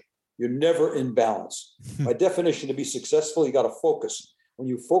bullshit. You're never in balance. By definition, to be successful, you got to focus. When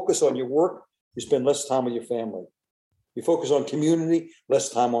you focus on your work, you spend less time with your family. You focus on community, less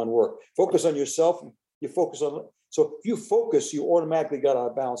time on work. Focus on yourself, you focus on. So if you focus, you automatically got out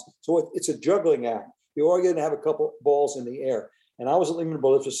of balance. So it's a juggling act. You're always going to have a couple balls in the air. And I was at Lehman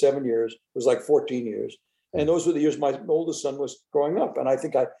Brothers for 7 years. It was like 14 years. And those were the years my oldest son was growing up. And I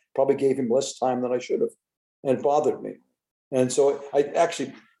think I probably gave him less time than I should have. And it bothered me. And so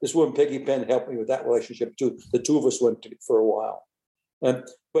this woman, Peggy Penn, helped me with that relationship too. The 2 of us went for a while. But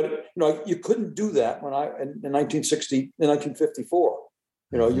you couldn't do that in 1954.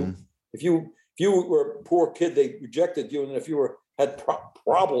 Mm-hmm. If you were a poor kid, they rejected you. And if you had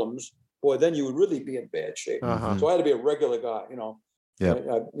problems, boy, then you would really be in bad shape. Uh-huh. So I had to be a regular guy, Yeah.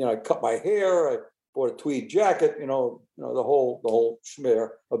 I cut my hair. bought a tweed jacket, the whole schmear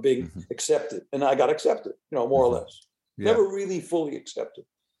of being accepted. And I got accepted, more or less. Yeah. Never really fully accepted.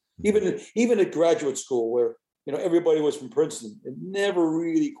 Even at graduate school where, everybody was from Princeton, it never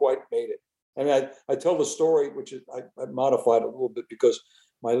really quite made it. I mean, I tell the story, which is, I modified a little bit because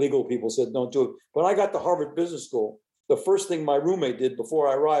my legal people said, don't do it. When I got to Harvard Business School, the first thing my roommate did before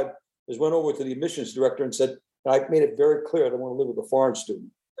I arrived was went over to the admissions director and said, I made it very clear that I want to live with a foreign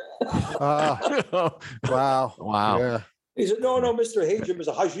student. Wow. Yeah. He said, no, Mr.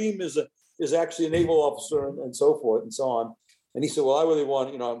 Hajim is actually a naval officer and so forth and so on. And he said, well, I really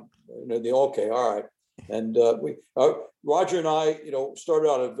want, okay, all right. And Roger and I, started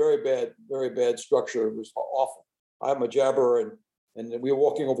out a very bad structure. It was awful. I'm a jabber, and we were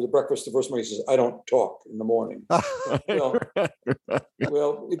walking over to breakfast. The first morning, he says, I don't talk in the morning. Well,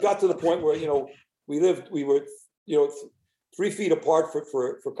 it got to the point where, we were 3 feet apart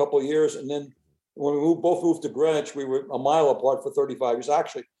for a couple of years. And then when we both moved to Greenwich, we were a mile apart for 35 years.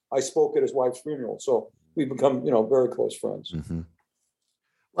 Actually, I spoke at his wife's funeral. So we've become, very close friends. Mm-hmm.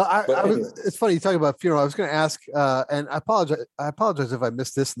 Well, it's funny you talk about funeral. I was going to ask, and I apologize if I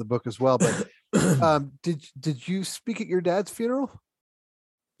missed this in the book as well, but did you speak at your dad's funeral?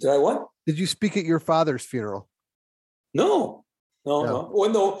 Did I what? Did you speak at your father's funeral? No. Well,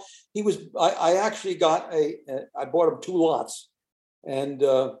 no, he was, I actually I bought him 2 lots, and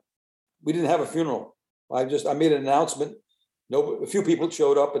we didn't have a funeral. I made an announcement. A few people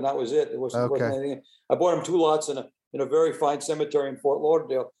showed up, and that was it. It wasn't anything. I bought him 2 lots in a very fine cemetery in Fort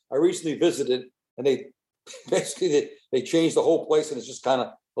Lauderdale. I recently visited, and they changed the whole place, and it's just kind of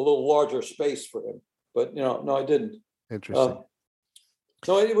a little larger space for him. But no, I didn't. Interesting.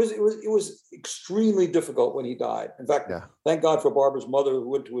 So it was extremely difficult when he died. In fact, Thank God for Barbara's mother, who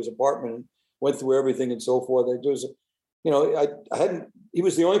went to his apartment and went through everything and so forth. It was, he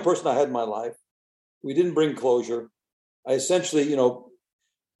was the only person I had in my life. We didn't bring closure. I essentially,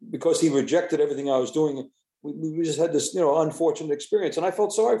 because he rejected everything I was doing, we just had this, unfortunate experience, and I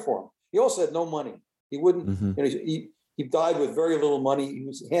felt sorry for him. He also had no money. He wouldn't, he died with very little money. He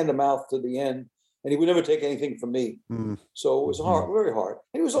was hand to mouth to the end, and he would never take anything from me. So it was hard, very hard.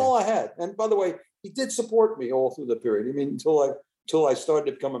 And it was all I had. And by the way, he did support me all through the period. I mean, until I started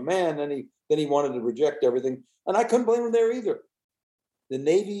to become a man, then he wanted to reject everything, and I couldn't blame him there either. The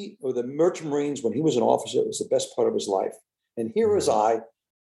Navy or the Merchant Marines, when he was an officer, it was the best part of his life. And here was I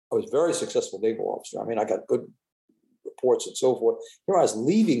was a very successful naval officer. I mean, I got good reports and so forth. Here I was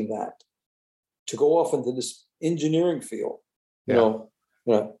leaving that to go off into this engineering field.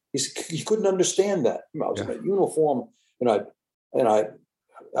 He couldn't understand that. I was in a uniform, and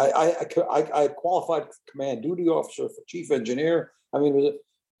I qualified command duty officer for chief engineer. I mean,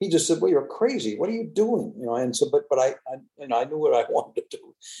 he just said, "Well, you're crazy. What are you doing?" And so, but I knew what I wanted to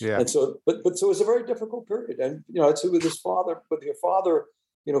do. Yeah. And so, but so it was a very difficult period. And it's with his father, with your father,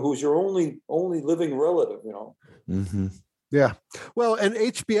 who's your only living relative. Mm-hmm. Yeah. Well, and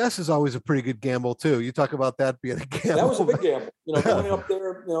HBS is always a pretty good gamble too. You talk about that being a gamble. That was a big gamble. Going up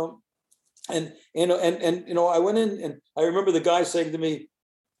there, and I went in, and I remember the guy saying to me,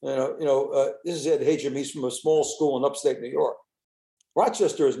 this is Ed Hajim. He's from a small school in upstate New York.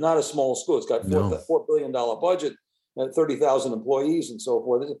 Rochester is not a small school. It's got $4 billion budget, 30,000 employees, and so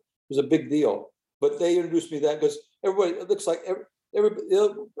forth. It was a big deal. But they introduced me to that because everybody, it looks like everybody,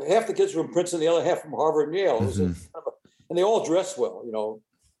 half the kids were from Princeton, the other half from Harvard and Yale. And they all dressed well,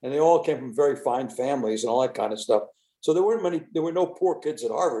 and they all came from very fine families and all that kind of stuff. So there were no poor kids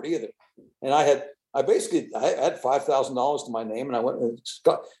at Harvard either. And I had $5,000 to my name, and I went, and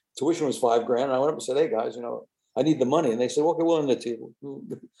tuition was $5,000. And I went up and said, "Hey guys, I need the money." And they said, "Okay, we'll lend it to you."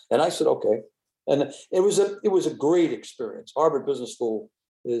 And I said, "Okay." And it was a great experience. Harvard Business School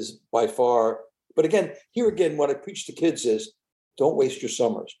is by far, but here again, what I preach to kids is don't waste your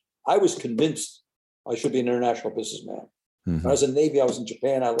summers. I was convinced I should be an international businessman. When I was in the Navy, I was in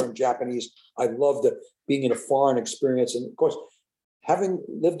Japan. I learned Japanese. I loved being in a foreign experience. And of course, having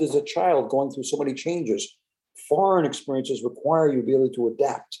lived as a child, going through so many changes, foreign experiences require you to be able to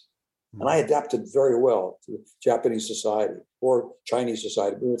adapt. And I adapted very well to Japanese society or Chinese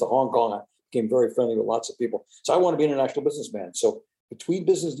society. We went to Hong Kong. I became very friendly with lots of people. So I want to be an international businessman. So between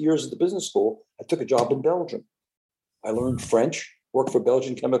business years at the business school, I took a job in Belgium. I learned French, worked for a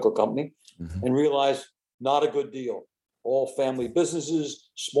Belgian chemical company, and realized not a good deal. All family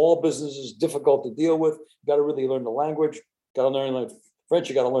businesses, small businesses, difficult to deal with. You got to really learn the language. Got to learn French.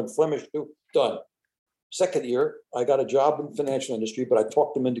 You got to learn Flemish too. Done. Second year, I got a job in the financial industry, but I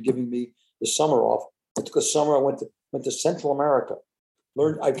talked them into giving me the summer off. I took a summer. I went to Central America.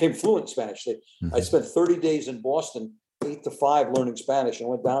 I became fluent in Spanish. I spent 30 days in Boston, 8 to 5, learning Spanish. I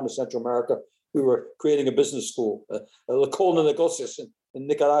went down to Central America, we were creating a business school, La Col de Negocios in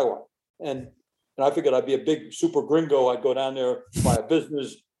Nicaragua. And I figured I'd be a big super gringo. I'd go down there, buy a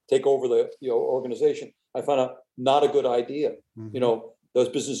business, take over the organization. I found out not a good idea. Those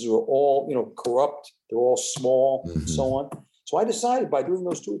businesses were all, corrupt. They're all small and so on. So I decided by doing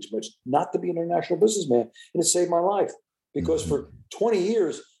those two experiments not to be an international businessman, and it saved my life because for 20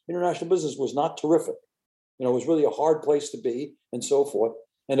 years, international business was not terrific. It was really a hard place to be and so forth.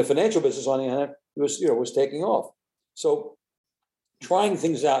 And the financial business, on the other hand, was taking off. So trying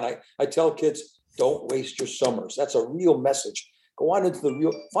things out, I tell kids, don't waste your summers. That's a real message. Go out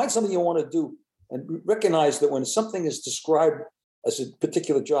into find something you want to do and recognize that when something is described as a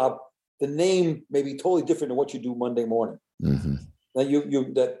particular job, the name may be totally different than what you do Monday morning. Now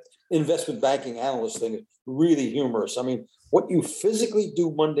that investment banking analyst thing is really humorous. I mean, what you physically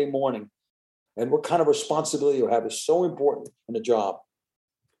do Monday morning and what kind of responsibility you have is so important in a job.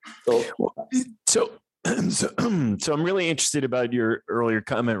 So I'm really interested about your earlier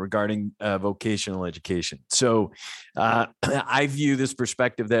comment regarding vocational education. So I view this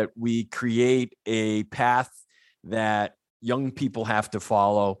perspective that we create a path that young people have to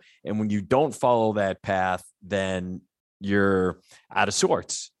follow. And when you don't follow that path, then you're out of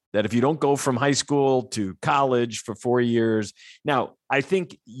sorts. That if you don't go from high school to college for 4 years. Now, I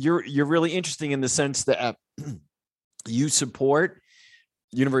think you're really interesting in the sense that you support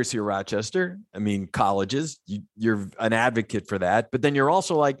University of Rochester. I mean, colleges, you're an advocate for that, but then you're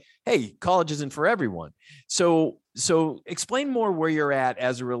also like, hey, college isn't for everyone. So explain more where you're at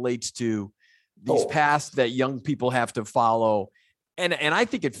as it relates to these paths that young people have to follow. And I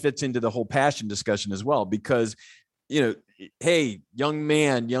think it fits into the whole passion discussion as well, because, hey, young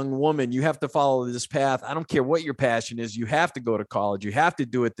man, young woman, you have to follow this path. I don't care what your passion is. You have to go to college. You have to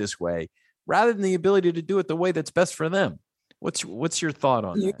do it this way rather than the ability to do it the way that's best for them. What's your thought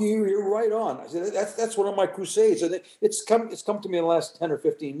on that? You're right on. That's one of my crusades, and it's come to me in the last 10 or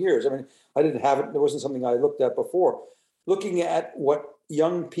 15 years. I mean, I didn't have it. There wasn't something I looked at before. Looking at what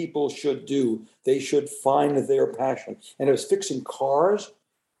young people should do, they should find their passion, and it was fixing cars,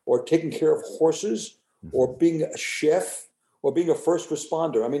 or taking care of horses, or being a chef, or being a first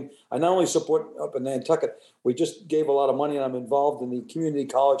responder. I mean, I not only support up in Nantucket. We just gave a lot of money, and I'm involved in the community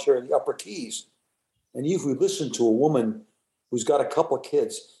college here in the Upper Keys. And if we listen to a woman who's got a couple of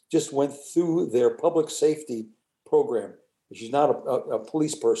kids, just went through their public safety program. She's not a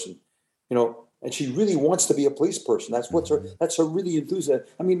police person, and she really wants to be a police person. That's her really enthusiasm.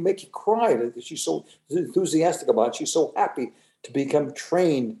 I mean, make you cry that she's so enthusiastic about it. She's so happy to become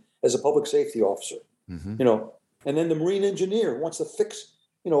trained as a public safety officer, And then the marine engineer wants to fix,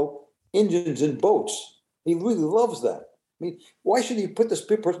 engines in boats. He really loves that. I mean, why should he put this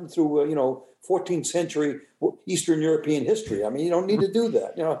person through, 14th century Eastern European history? I mean, you don't need to do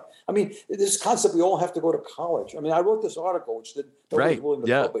that. I mean, this concept, we all have to go to college. I mean, I wrote this article, which nobody was willing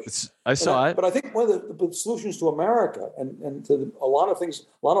to publish. I saw it. But I think one of the solutions to America and to a lot of things,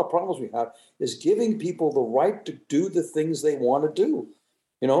 a lot of problems we have, is giving people the right to do the things they want to do.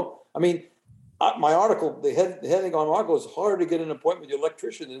 I mean, my article, the heading on my article is harder to get an appointment with your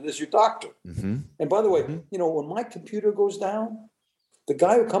electrician than it is your doctor. And by the way, when my computer goes down, the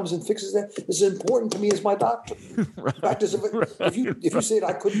guy who comes and fixes that is as important to me as my doctor. Right. In fact, if you said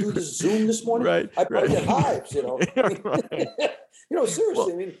I couldn't do this Zoom this morning, I'd probably get hives.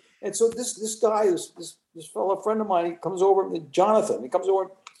 Seriously. I mean, and so this guy is this fellow friend of mine. He comes over, Jonathan. He comes over,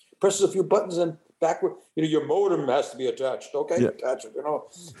 presses a few buttons, and backward, your modem has to be attached. Okay, attach it.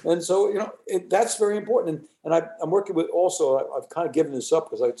 And so that's very important. And I'm working with also. I've kind of given this up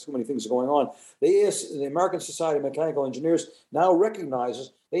because I have too many things going on. The American Society of Mechanical Engineers now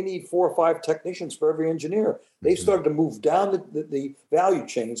recognizes they need 4 or 5 technicians for every engineer. They've started to move down the value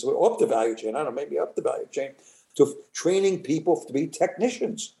chain, so up the value chain. I don't know, maybe up the value chain, to training people to be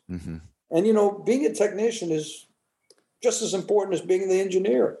technicians. And being a technician is just as important as being the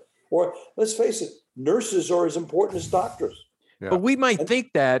engineer. Or let's face it, nurses are as important as doctors. Yeah. But we might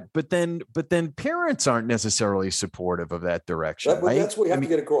think that, but then parents aren't necessarily supportive of that direction. Right? That's what we have to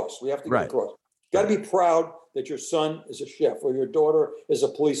get across. We have to get across. You got to be proud that your son is a chef or your daughter is a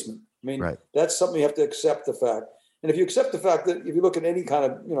policeman. I mean, that's something you have to accept the fact. And if you accept the fact that if you look at any kind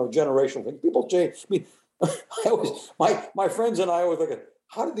of generational thing, people change. I mean, my friends and I always look at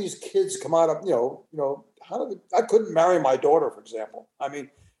how did these kids come out of I couldn't marry my daughter, for example. I mean.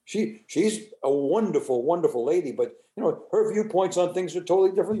 She's a wonderful, wonderful lady, but her viewpoints on things are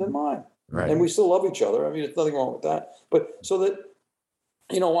totally different than mine. Right. And we still love each other. I mean, there's nothing wrong with that. But so that,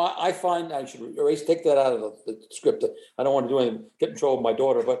 I find I should take that out of the script. I don't want to do anything, get in trouble with my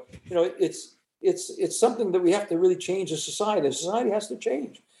daughter, but it's something that we have to really change as society. The society has to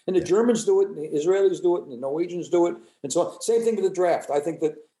change. And the Germans do it, and the Israelis do it, and the Norwegians do it, and so on. Same thing with the draft. I think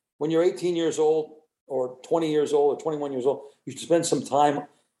that when you're 18 years old or 20 years old or 21 years old, you should spend some time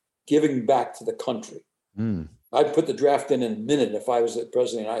giving back to the country. I'd put the draft in a minute if I was the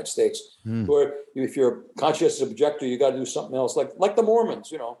president of the United States. Or if you're a conscientious objector, you got to do something else, like the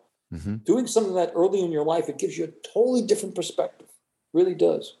Mormons, doing something that early in your life, it gives you a totally different perspective. Really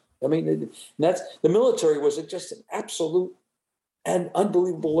does. I mean, that's the military was just an absolute and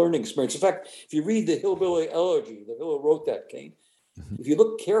unbelievable learning experience. In fact, if you read the Hillbilly Elegy, the fellow who wrote that, Kane, if you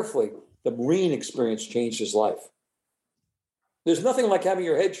look carefully, the Marine experience changed his life. There's nothing like having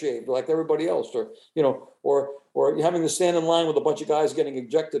your head shaved like everybody else, or having to stand in line with a bunch of guys getting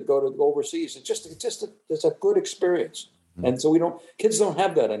ejected to go to overseas. It's a good experience. And so kids don't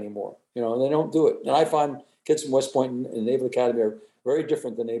have that anymore, and they don't do it. And I find kids from West Point and Naval Academy are very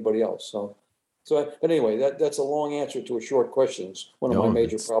different than anybody else. But anyway, that's a long answer to a short question. It's one of my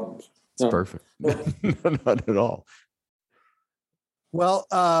major problems. It's perfect. Not at all. Well,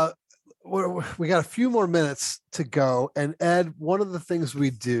 we got a few more minutes to go. And Ed, one of the things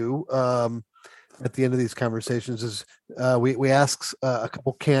we do at the end of these conversations is we ask a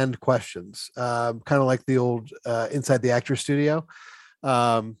couple canned questions, kind of like the old Inside the Actor Studio.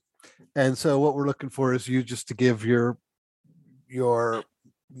 And so what we're looking for is you just to give your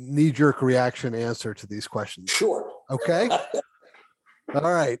knee-jerk reaction answer to these questions. Sure. Okay.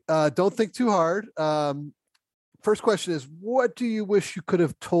 All right. Don't think too hard. First question is, what do you wish you could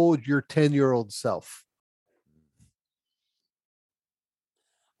have told your 10-year-old self?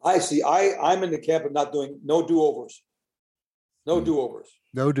 I see. I'm in the camp of not doing no do-overs. No do-overs.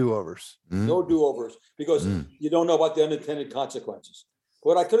 No do-overs. No do-overs, because you don't know about the unintended consequences.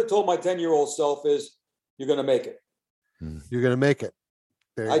 What I could have told my 10-year-old self is, you're going to make it. You're going to make it.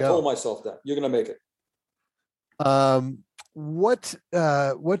 There you go. I told myself that. You're going to make it. What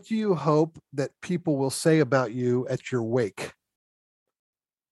do you hope that people will say about you at your wake?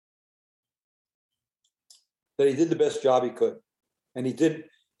 That he did the best job he could. And he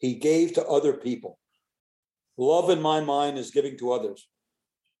gave to other people. Love in my mind is giving to others.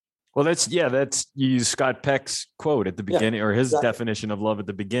 Well, that's you use Scott Peck's quote at the beginning, or his definition of love at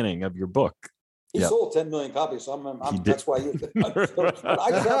the beginning of your book. He sold 10 million copies, so that's why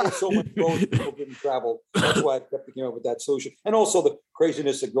I traveled so much more than people didn't travel. That's why I kept coming up with that solution. And also the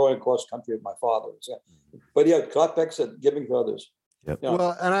craziness of going across country with my father. But Scott Peck said, giving to others. Yep.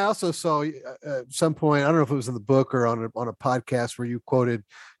 Well, and I also saw at some point, I don't know if it was in the book or on a podcast, where you quoted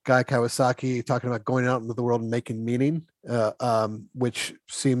Guy Kawasaki talking about going out into the world and making meaning, which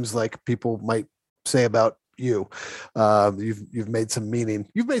seems like people might say about you. You've made some meaning.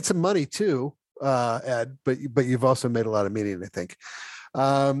 You've made some money too, Ed, but you've also made a lot of meaning, I think.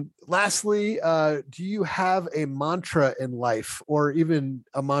 Lastly, do you have a mantra in life, or even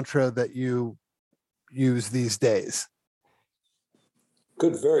a mantra that you use these days?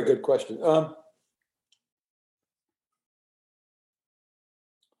 Good, very good question.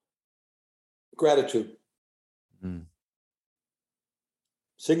 Gratitude.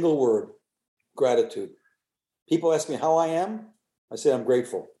 Single word, gratitude. People ask me how I am. I say I'm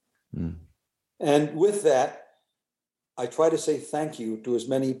grateful. And with that, I try to say thank you to as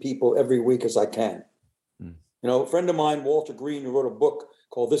many people every week as I can. A friend of mine, Walter Green, who wrote a book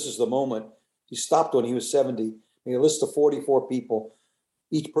called This Is the Moment, he stopped when he was 70. He made a list of 44 people.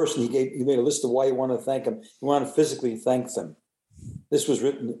 Each person he made a list of why he wanted to thank them. He wanted to physically thank them. This was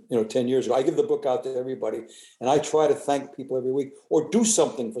written, 10 years ago. I give the book out to everybody, and I try to thank people every week or do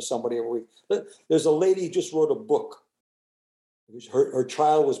something for somebody every week. There's a lady who just wrote a book. Her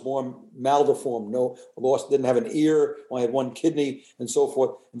child was born maldeformed, didn't have an ear, only had one kidney, and so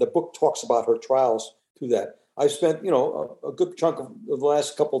forth. And the book talks about her trials through that. I spent, a good chunk of the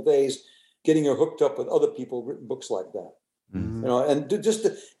last couple of days getting her hooked up with other people who've written books like that. And just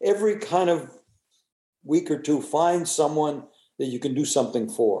every kind of week or two, find someone that you can do something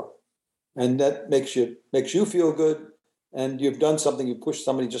for, and that makes you feel good, and you've done something. You push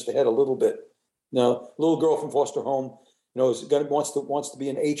somebody just ahead a little bit. A little girl from foster home, wants to be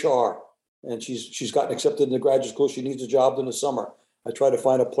in HR, and she's gotten accepted into graduate school. She needs a job in the summer. I try to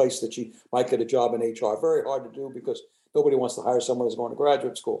find a place that she might get a job in HR. Very hard to do because nobody wants to hire someone who's going to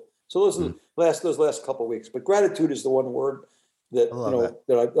graduate school. So those last couple of weeks. But gratitude is the one word that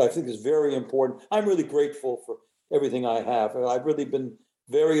that I think is very important. I'm really grateful for everything I have. I've really been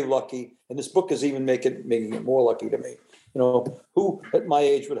very lucky, and this book is even making it more lucky to me. Who at my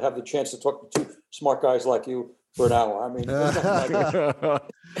age would have the chance to talk to two smart guys like you for an hour? I mean,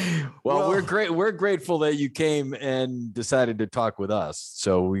 well, we're grateful that you came and decided to talk with us.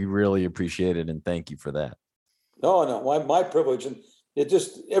 So we really appreciate it, and thank you for that. No, my privilege. And it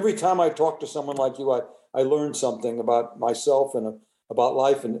just, every time I talk to someone like you, I learn something about myself and about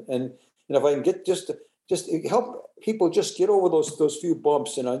life. And if I can get just help people just get over those few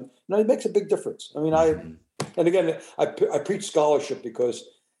bumps, and it makes a big difference. I mean, and again, I preach scholarship because,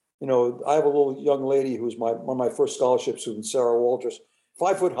 I have a little young lady who's one of my first scholarships, who's Sarah Walters,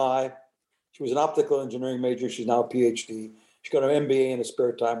 5 foot high. She was an optical engineering major. She's now a PhD. She got an MBA in her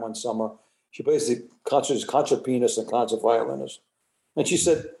spare time one summer. She plays the concert pianist and concert violinist. And she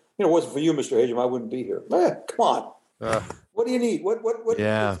said, it wasn't for you, Mr. Hagem, I wouldn't be here. Come on. What do you need? What?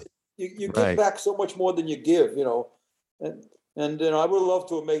 Yeah. You give back so much more than you give, and I would love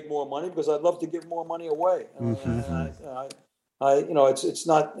to have made more money because I'd love to give more money away. It's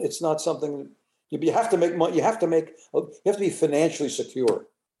not something you have to make money. You have to be financially secure.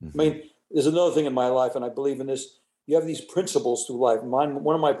 I mean, there's another thing in my life, and I believe in this. You have these principles through life.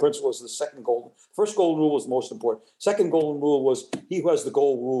 One of my principles is the first golden rule was the most important. Second golden rule was he who has the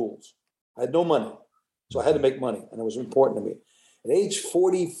gold rules. I had no money, so I had to make money, and it was important to me. At age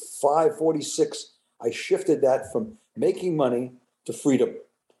 45, 46, I shifted that from making money to freedom.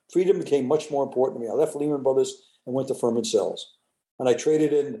 Freedom became much more important to me. I left Lehman Brothers and went to Furman Cells. And I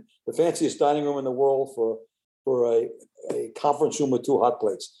traded in the fanciest dining room in the world for a conference room with 2 hot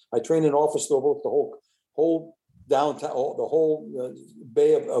plates. I trained in office to overlook the whole downtown, the whole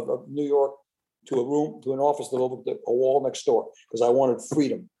bay of New York, to an office that overlooked a wall next door, because I wanted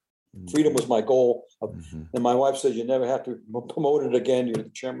freedom. Freedom was my goal. And my wife said, you never have to promote it again. You're the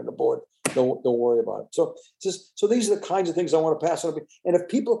chairman of the board. Don't worry about it. So these are the kinds of things I want to pass on. And if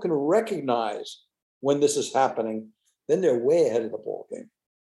people can recognize when this is happening, then they're way ahead of the ball game.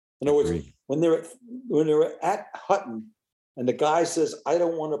 In other words, when they're at Hutton and the guy says, I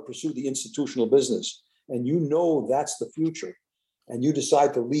don't want to pursue the institutional business, and that's the future, and you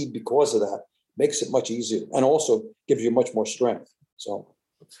decide to lead because of that, makes it much easier and also gives you much more strength. So.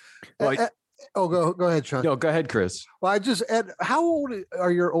 Go ahead, Sean. No, go ahead, Chris. Well, how old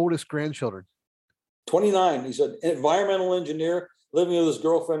are your oldest grandchildren? 29. He's an environmental engineer living with his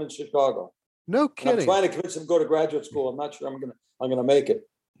girlfriend in Chicago. No kidding. And I'm trying to convince him to go to graduate school. I'm not sure I'm gonna make it.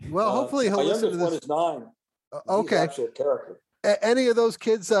 Well, hopefully he'll listen to this. My youngest one is 9. Okay. He's absolute character. Any of those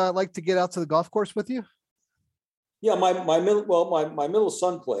kids like to get out to the golf course with you? Yeah, my middle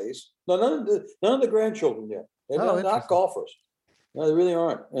son plays. No, none of the grandchildren yet. They're not golfers. No, they really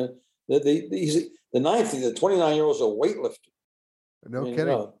aren't. And the 29-year-old is a weightlifter. No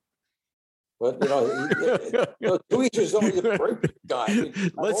kidding. But 2 each his own. He's a great big guy.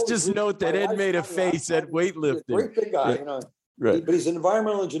 Let's just note that Ed made a face at weightlifting. Great big guy, Right. But he's an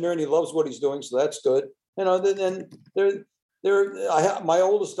environmental engineer and he loves what he's doing, so that's good. Then my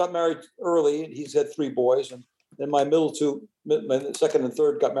oldest got married early, and he's had 3 boys, and then my middle 2, my second and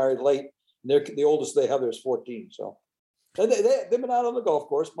third, got married late. And the oldest they have there is 14. So they've been out on the golf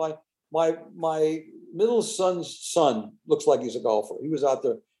course. My middle son's son looks like he's a golfer. He was out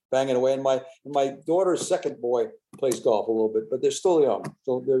there banging away, and my daughter's second boy plays golf a little bit, but they're still young.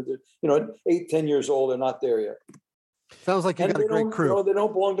 So they're 8, 10 years old. They're not there yet. Sounds like you got a great crew. They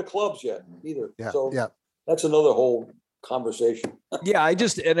don't belong to clubs yet either. Yeah. So that's another whole conversation. Yeah,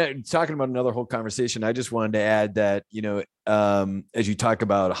 talking about another whole conversation, I just wanted to add that, as you talk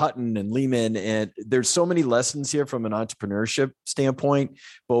about Hutton and Lehman, and there's so many lessons here from an entrepreneurship standpoint,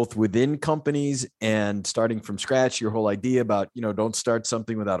 both within companies and starting from scratch, your whole idea about, don't start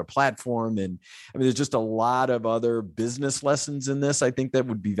something without a platform. And I mean, there's just a lot of other business lessons in this, I think, that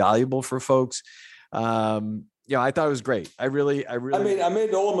would be valuable for folks. I thought it was great. I made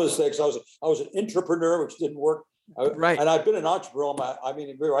all the mistakes. I was an entrepreneur, which didn't work. Right. And I've been an entrepreneur.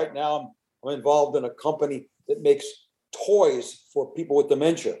 Right now I'm involved in a company that makes toys for people with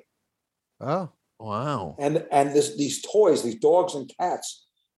dementia. Oh, wow. And these toys, these dogs and cats,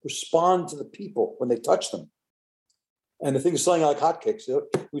 respond to the people when they touch them. And the thing is selling like hotcakes.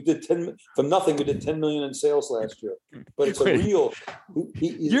 We did 10 million in sales last year. But it's a real.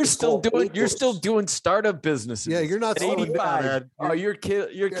 You're still doing startup businesses. Yeah, you're not 85. Oh, you're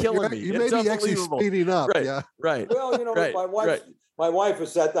killing me. You may be actually speeding up. Right. Yeah. Right. Well, my wife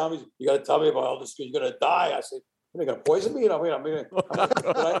has sat down. You got to tell me about all this. You're going to die. I said, "Are you going to poison me?"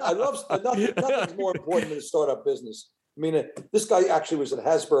 I love nothing's more important than a startup business. This guy actually was at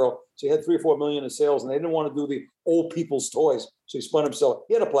Hasbro, so he had 3 or 4 million in sales, and they didn't want to do the old people's toys, so he spun himself.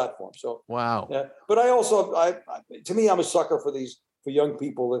 He had a platform. So wow. Yeah, but I also, to me, I'm a sucker for young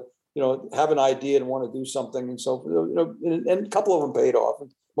people that have an idea and want to do something, and so and a couple of them paid off, and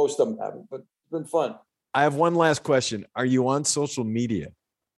most of them haven't, but it's been fun. I have one last question. Are you on social media?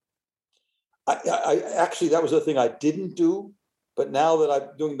 I actually, that was the thing I didn't do, but now that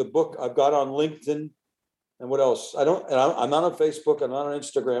I'm doing the book, I've got on LinkedIn. And what else? I'm not on Facebook. I'm not on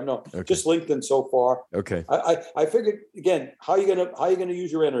Instagram. No, Okay. just LinkedIn so far. Okay. I figured again, how are you gonna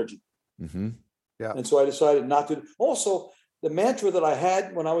use your energy? Mm-hmm. Yeah. And so I decided not to. Also, the mantra that I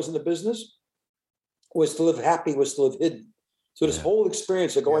had when I was in the business was to live happy, was to live hidden. So this whole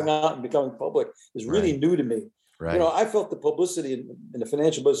experience of going out and becoming public is really new to me. Right. You know, I felt the publicity in the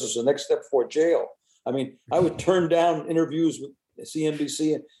financial business was the next step before jail. I mean, I would turn down interviews with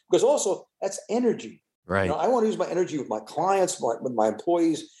CNBC, because also that's energy. Right. You know, I want to use my energy with my clients, with my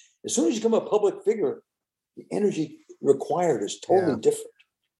employees. As soon as you become a public figure, the energy required is totally different.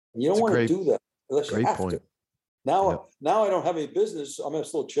 And you don't want to do that unless you have to. Now I don't have any business. I'm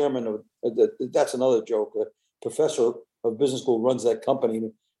still chairman of. That's another joke. A professor of business school runs that company. And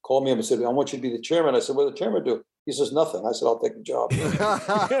he called me up and said, "I want you to be the chairman." I said, "What does the chairman do?" He says, "Nothing." I said, "I'll take the job."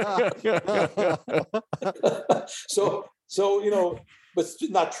 So you know, but it's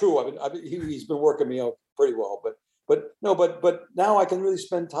not true. I mean, he's been working me out pretty well. But now I can really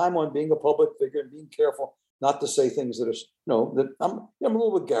spend time on being a public figure and being careful not to say things that are, that I'm a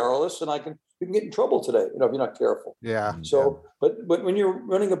little bit garrulous, and you can get in trouble today, if you're not careful. Yeah. So, but when you're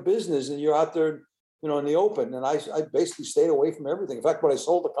running a business and you're out there, in the open, and I basically stayed away from everything. In fact, when I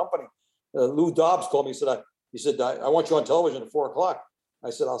sold the company, Lou Dobbs called me. He said, I want you on television at 4:00. I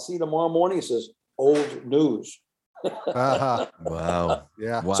said, "I'll see you tomorrow morning." He says, "Old news." Uh-huh. Wow.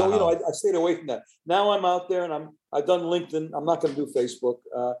 Yeah. Wow. So I stayed away from that. Now I'm out there, and I've done LinkedIn. I'm not going to do Facebook,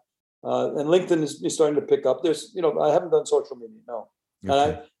 and LinkedIn is starting to pick up. There's I haven't done social media, no,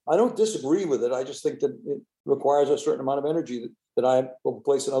 and I don't disagree with it. I just think that it requires a certain amount of energy that I will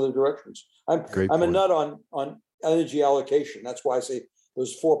place in other directions. I'm a nut on energy allocation. That's why I say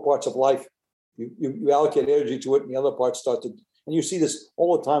those 4 parts of life. You allocate energy to it, and the other parts start to. And you see this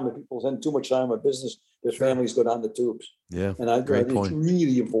all the time when people spend too much time in business, their families go down the tubes. Yeah. And I think it's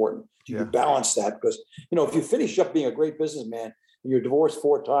really important to balance that, because, if you finish up being a great businessman and you're divorced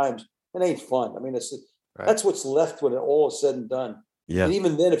 4 times, it ain't fun. I mean, that's what's left when it all is said and done. Yeah. And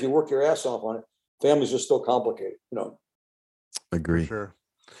even then, if you work your ass off on it, families are still complicated, Agree. Sure.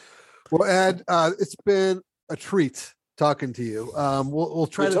 Well, Ed, it's been a treat talking to you. We'll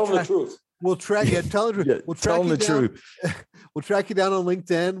try to tell them the truth. We'll track. Tell the truth. We'll track tell them the truth. We'll track you down on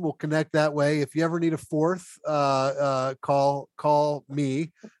LinkedIn. We'll connect that way. If you ever need a fourth, call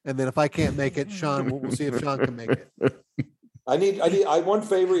me, and then if I can't make it, Sean, we'll see if Sean can make it. I one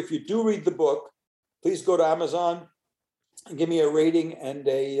favor. If you do read the book, please go to Amazon and give me a rating and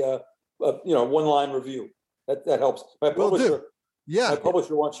a 1-line review. That helps. My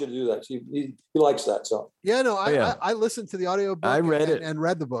publisher wants you to do that. He likes that. So I listened to the audio book. I read it and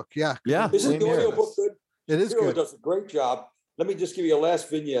read the book. Yeah. Isn't the audio book good? It is Shapiro good. Does a great job. Let me just give you a last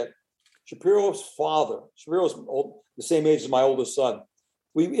vignette. Shapiro's father. Shapiro's the same age as my oldest son.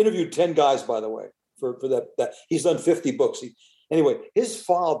 We interviewed 10 guys, by the way, for that. He's done 50 books. Anyway, his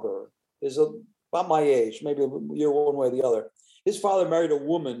father is about my age, maybe a year one way or the other. His father married a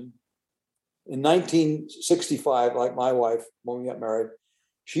woman in 1965, like my wife, when we got married.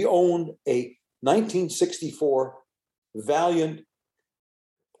 She owned a 1964 Valiant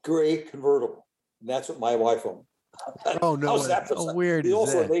gray convertible. And that's what my wife owned. Oh, no. How weird He's is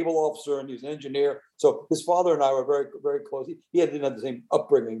also that? a naval officer, and he's an engineer. So his father and I were very, very close. He didn't have the same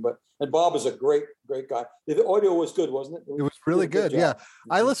upbringing, and Bob is a great, great guy. The audio was good, wasn't it? It was really good. Yeah.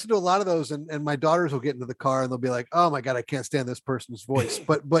 I listen to a lot of those, and my daughters will get into the car and they'll be like, "Oh my God, I can't stand this person's voice."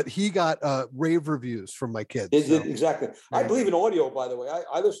 But he got rave reviews from my kids. Exactly. I believe in audio, by the way.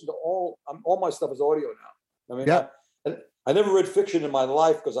 I listen to all my stuff is audio now. I mean, I never read fiction in my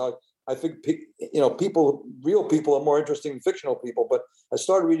life because I think real people are more interesting than fictional people. But I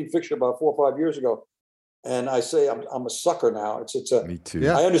started reading fiction about 4 or 5 years ago, and I say I'm a sucker now. Me too.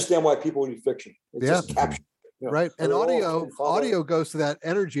 I understand why people read fiction. It's just captured. Right. And audio goes to that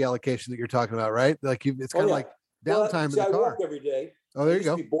energy allocation that you're talking about, right? Like it's kind of like downtime in the car. I walk every day. Oh, there you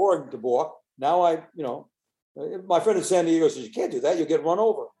go. It'd be boring to walk. Now my friend in San Diego says, "You can't do that. You'll get run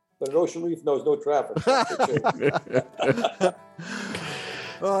over." But at Ocean Reef, there's no traffic.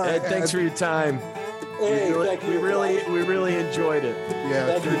 Ed, thanks for your time. Hey, thank you. We really enjoyed it. Yeah,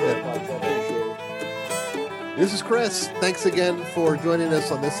 thank you very much. I appreciate it. This is Chris. Thanks again for joining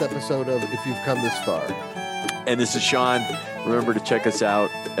us on this episode of If You've Come This Far. And this is Sean. Remember to check us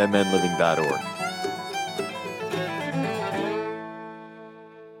out at menliving.org.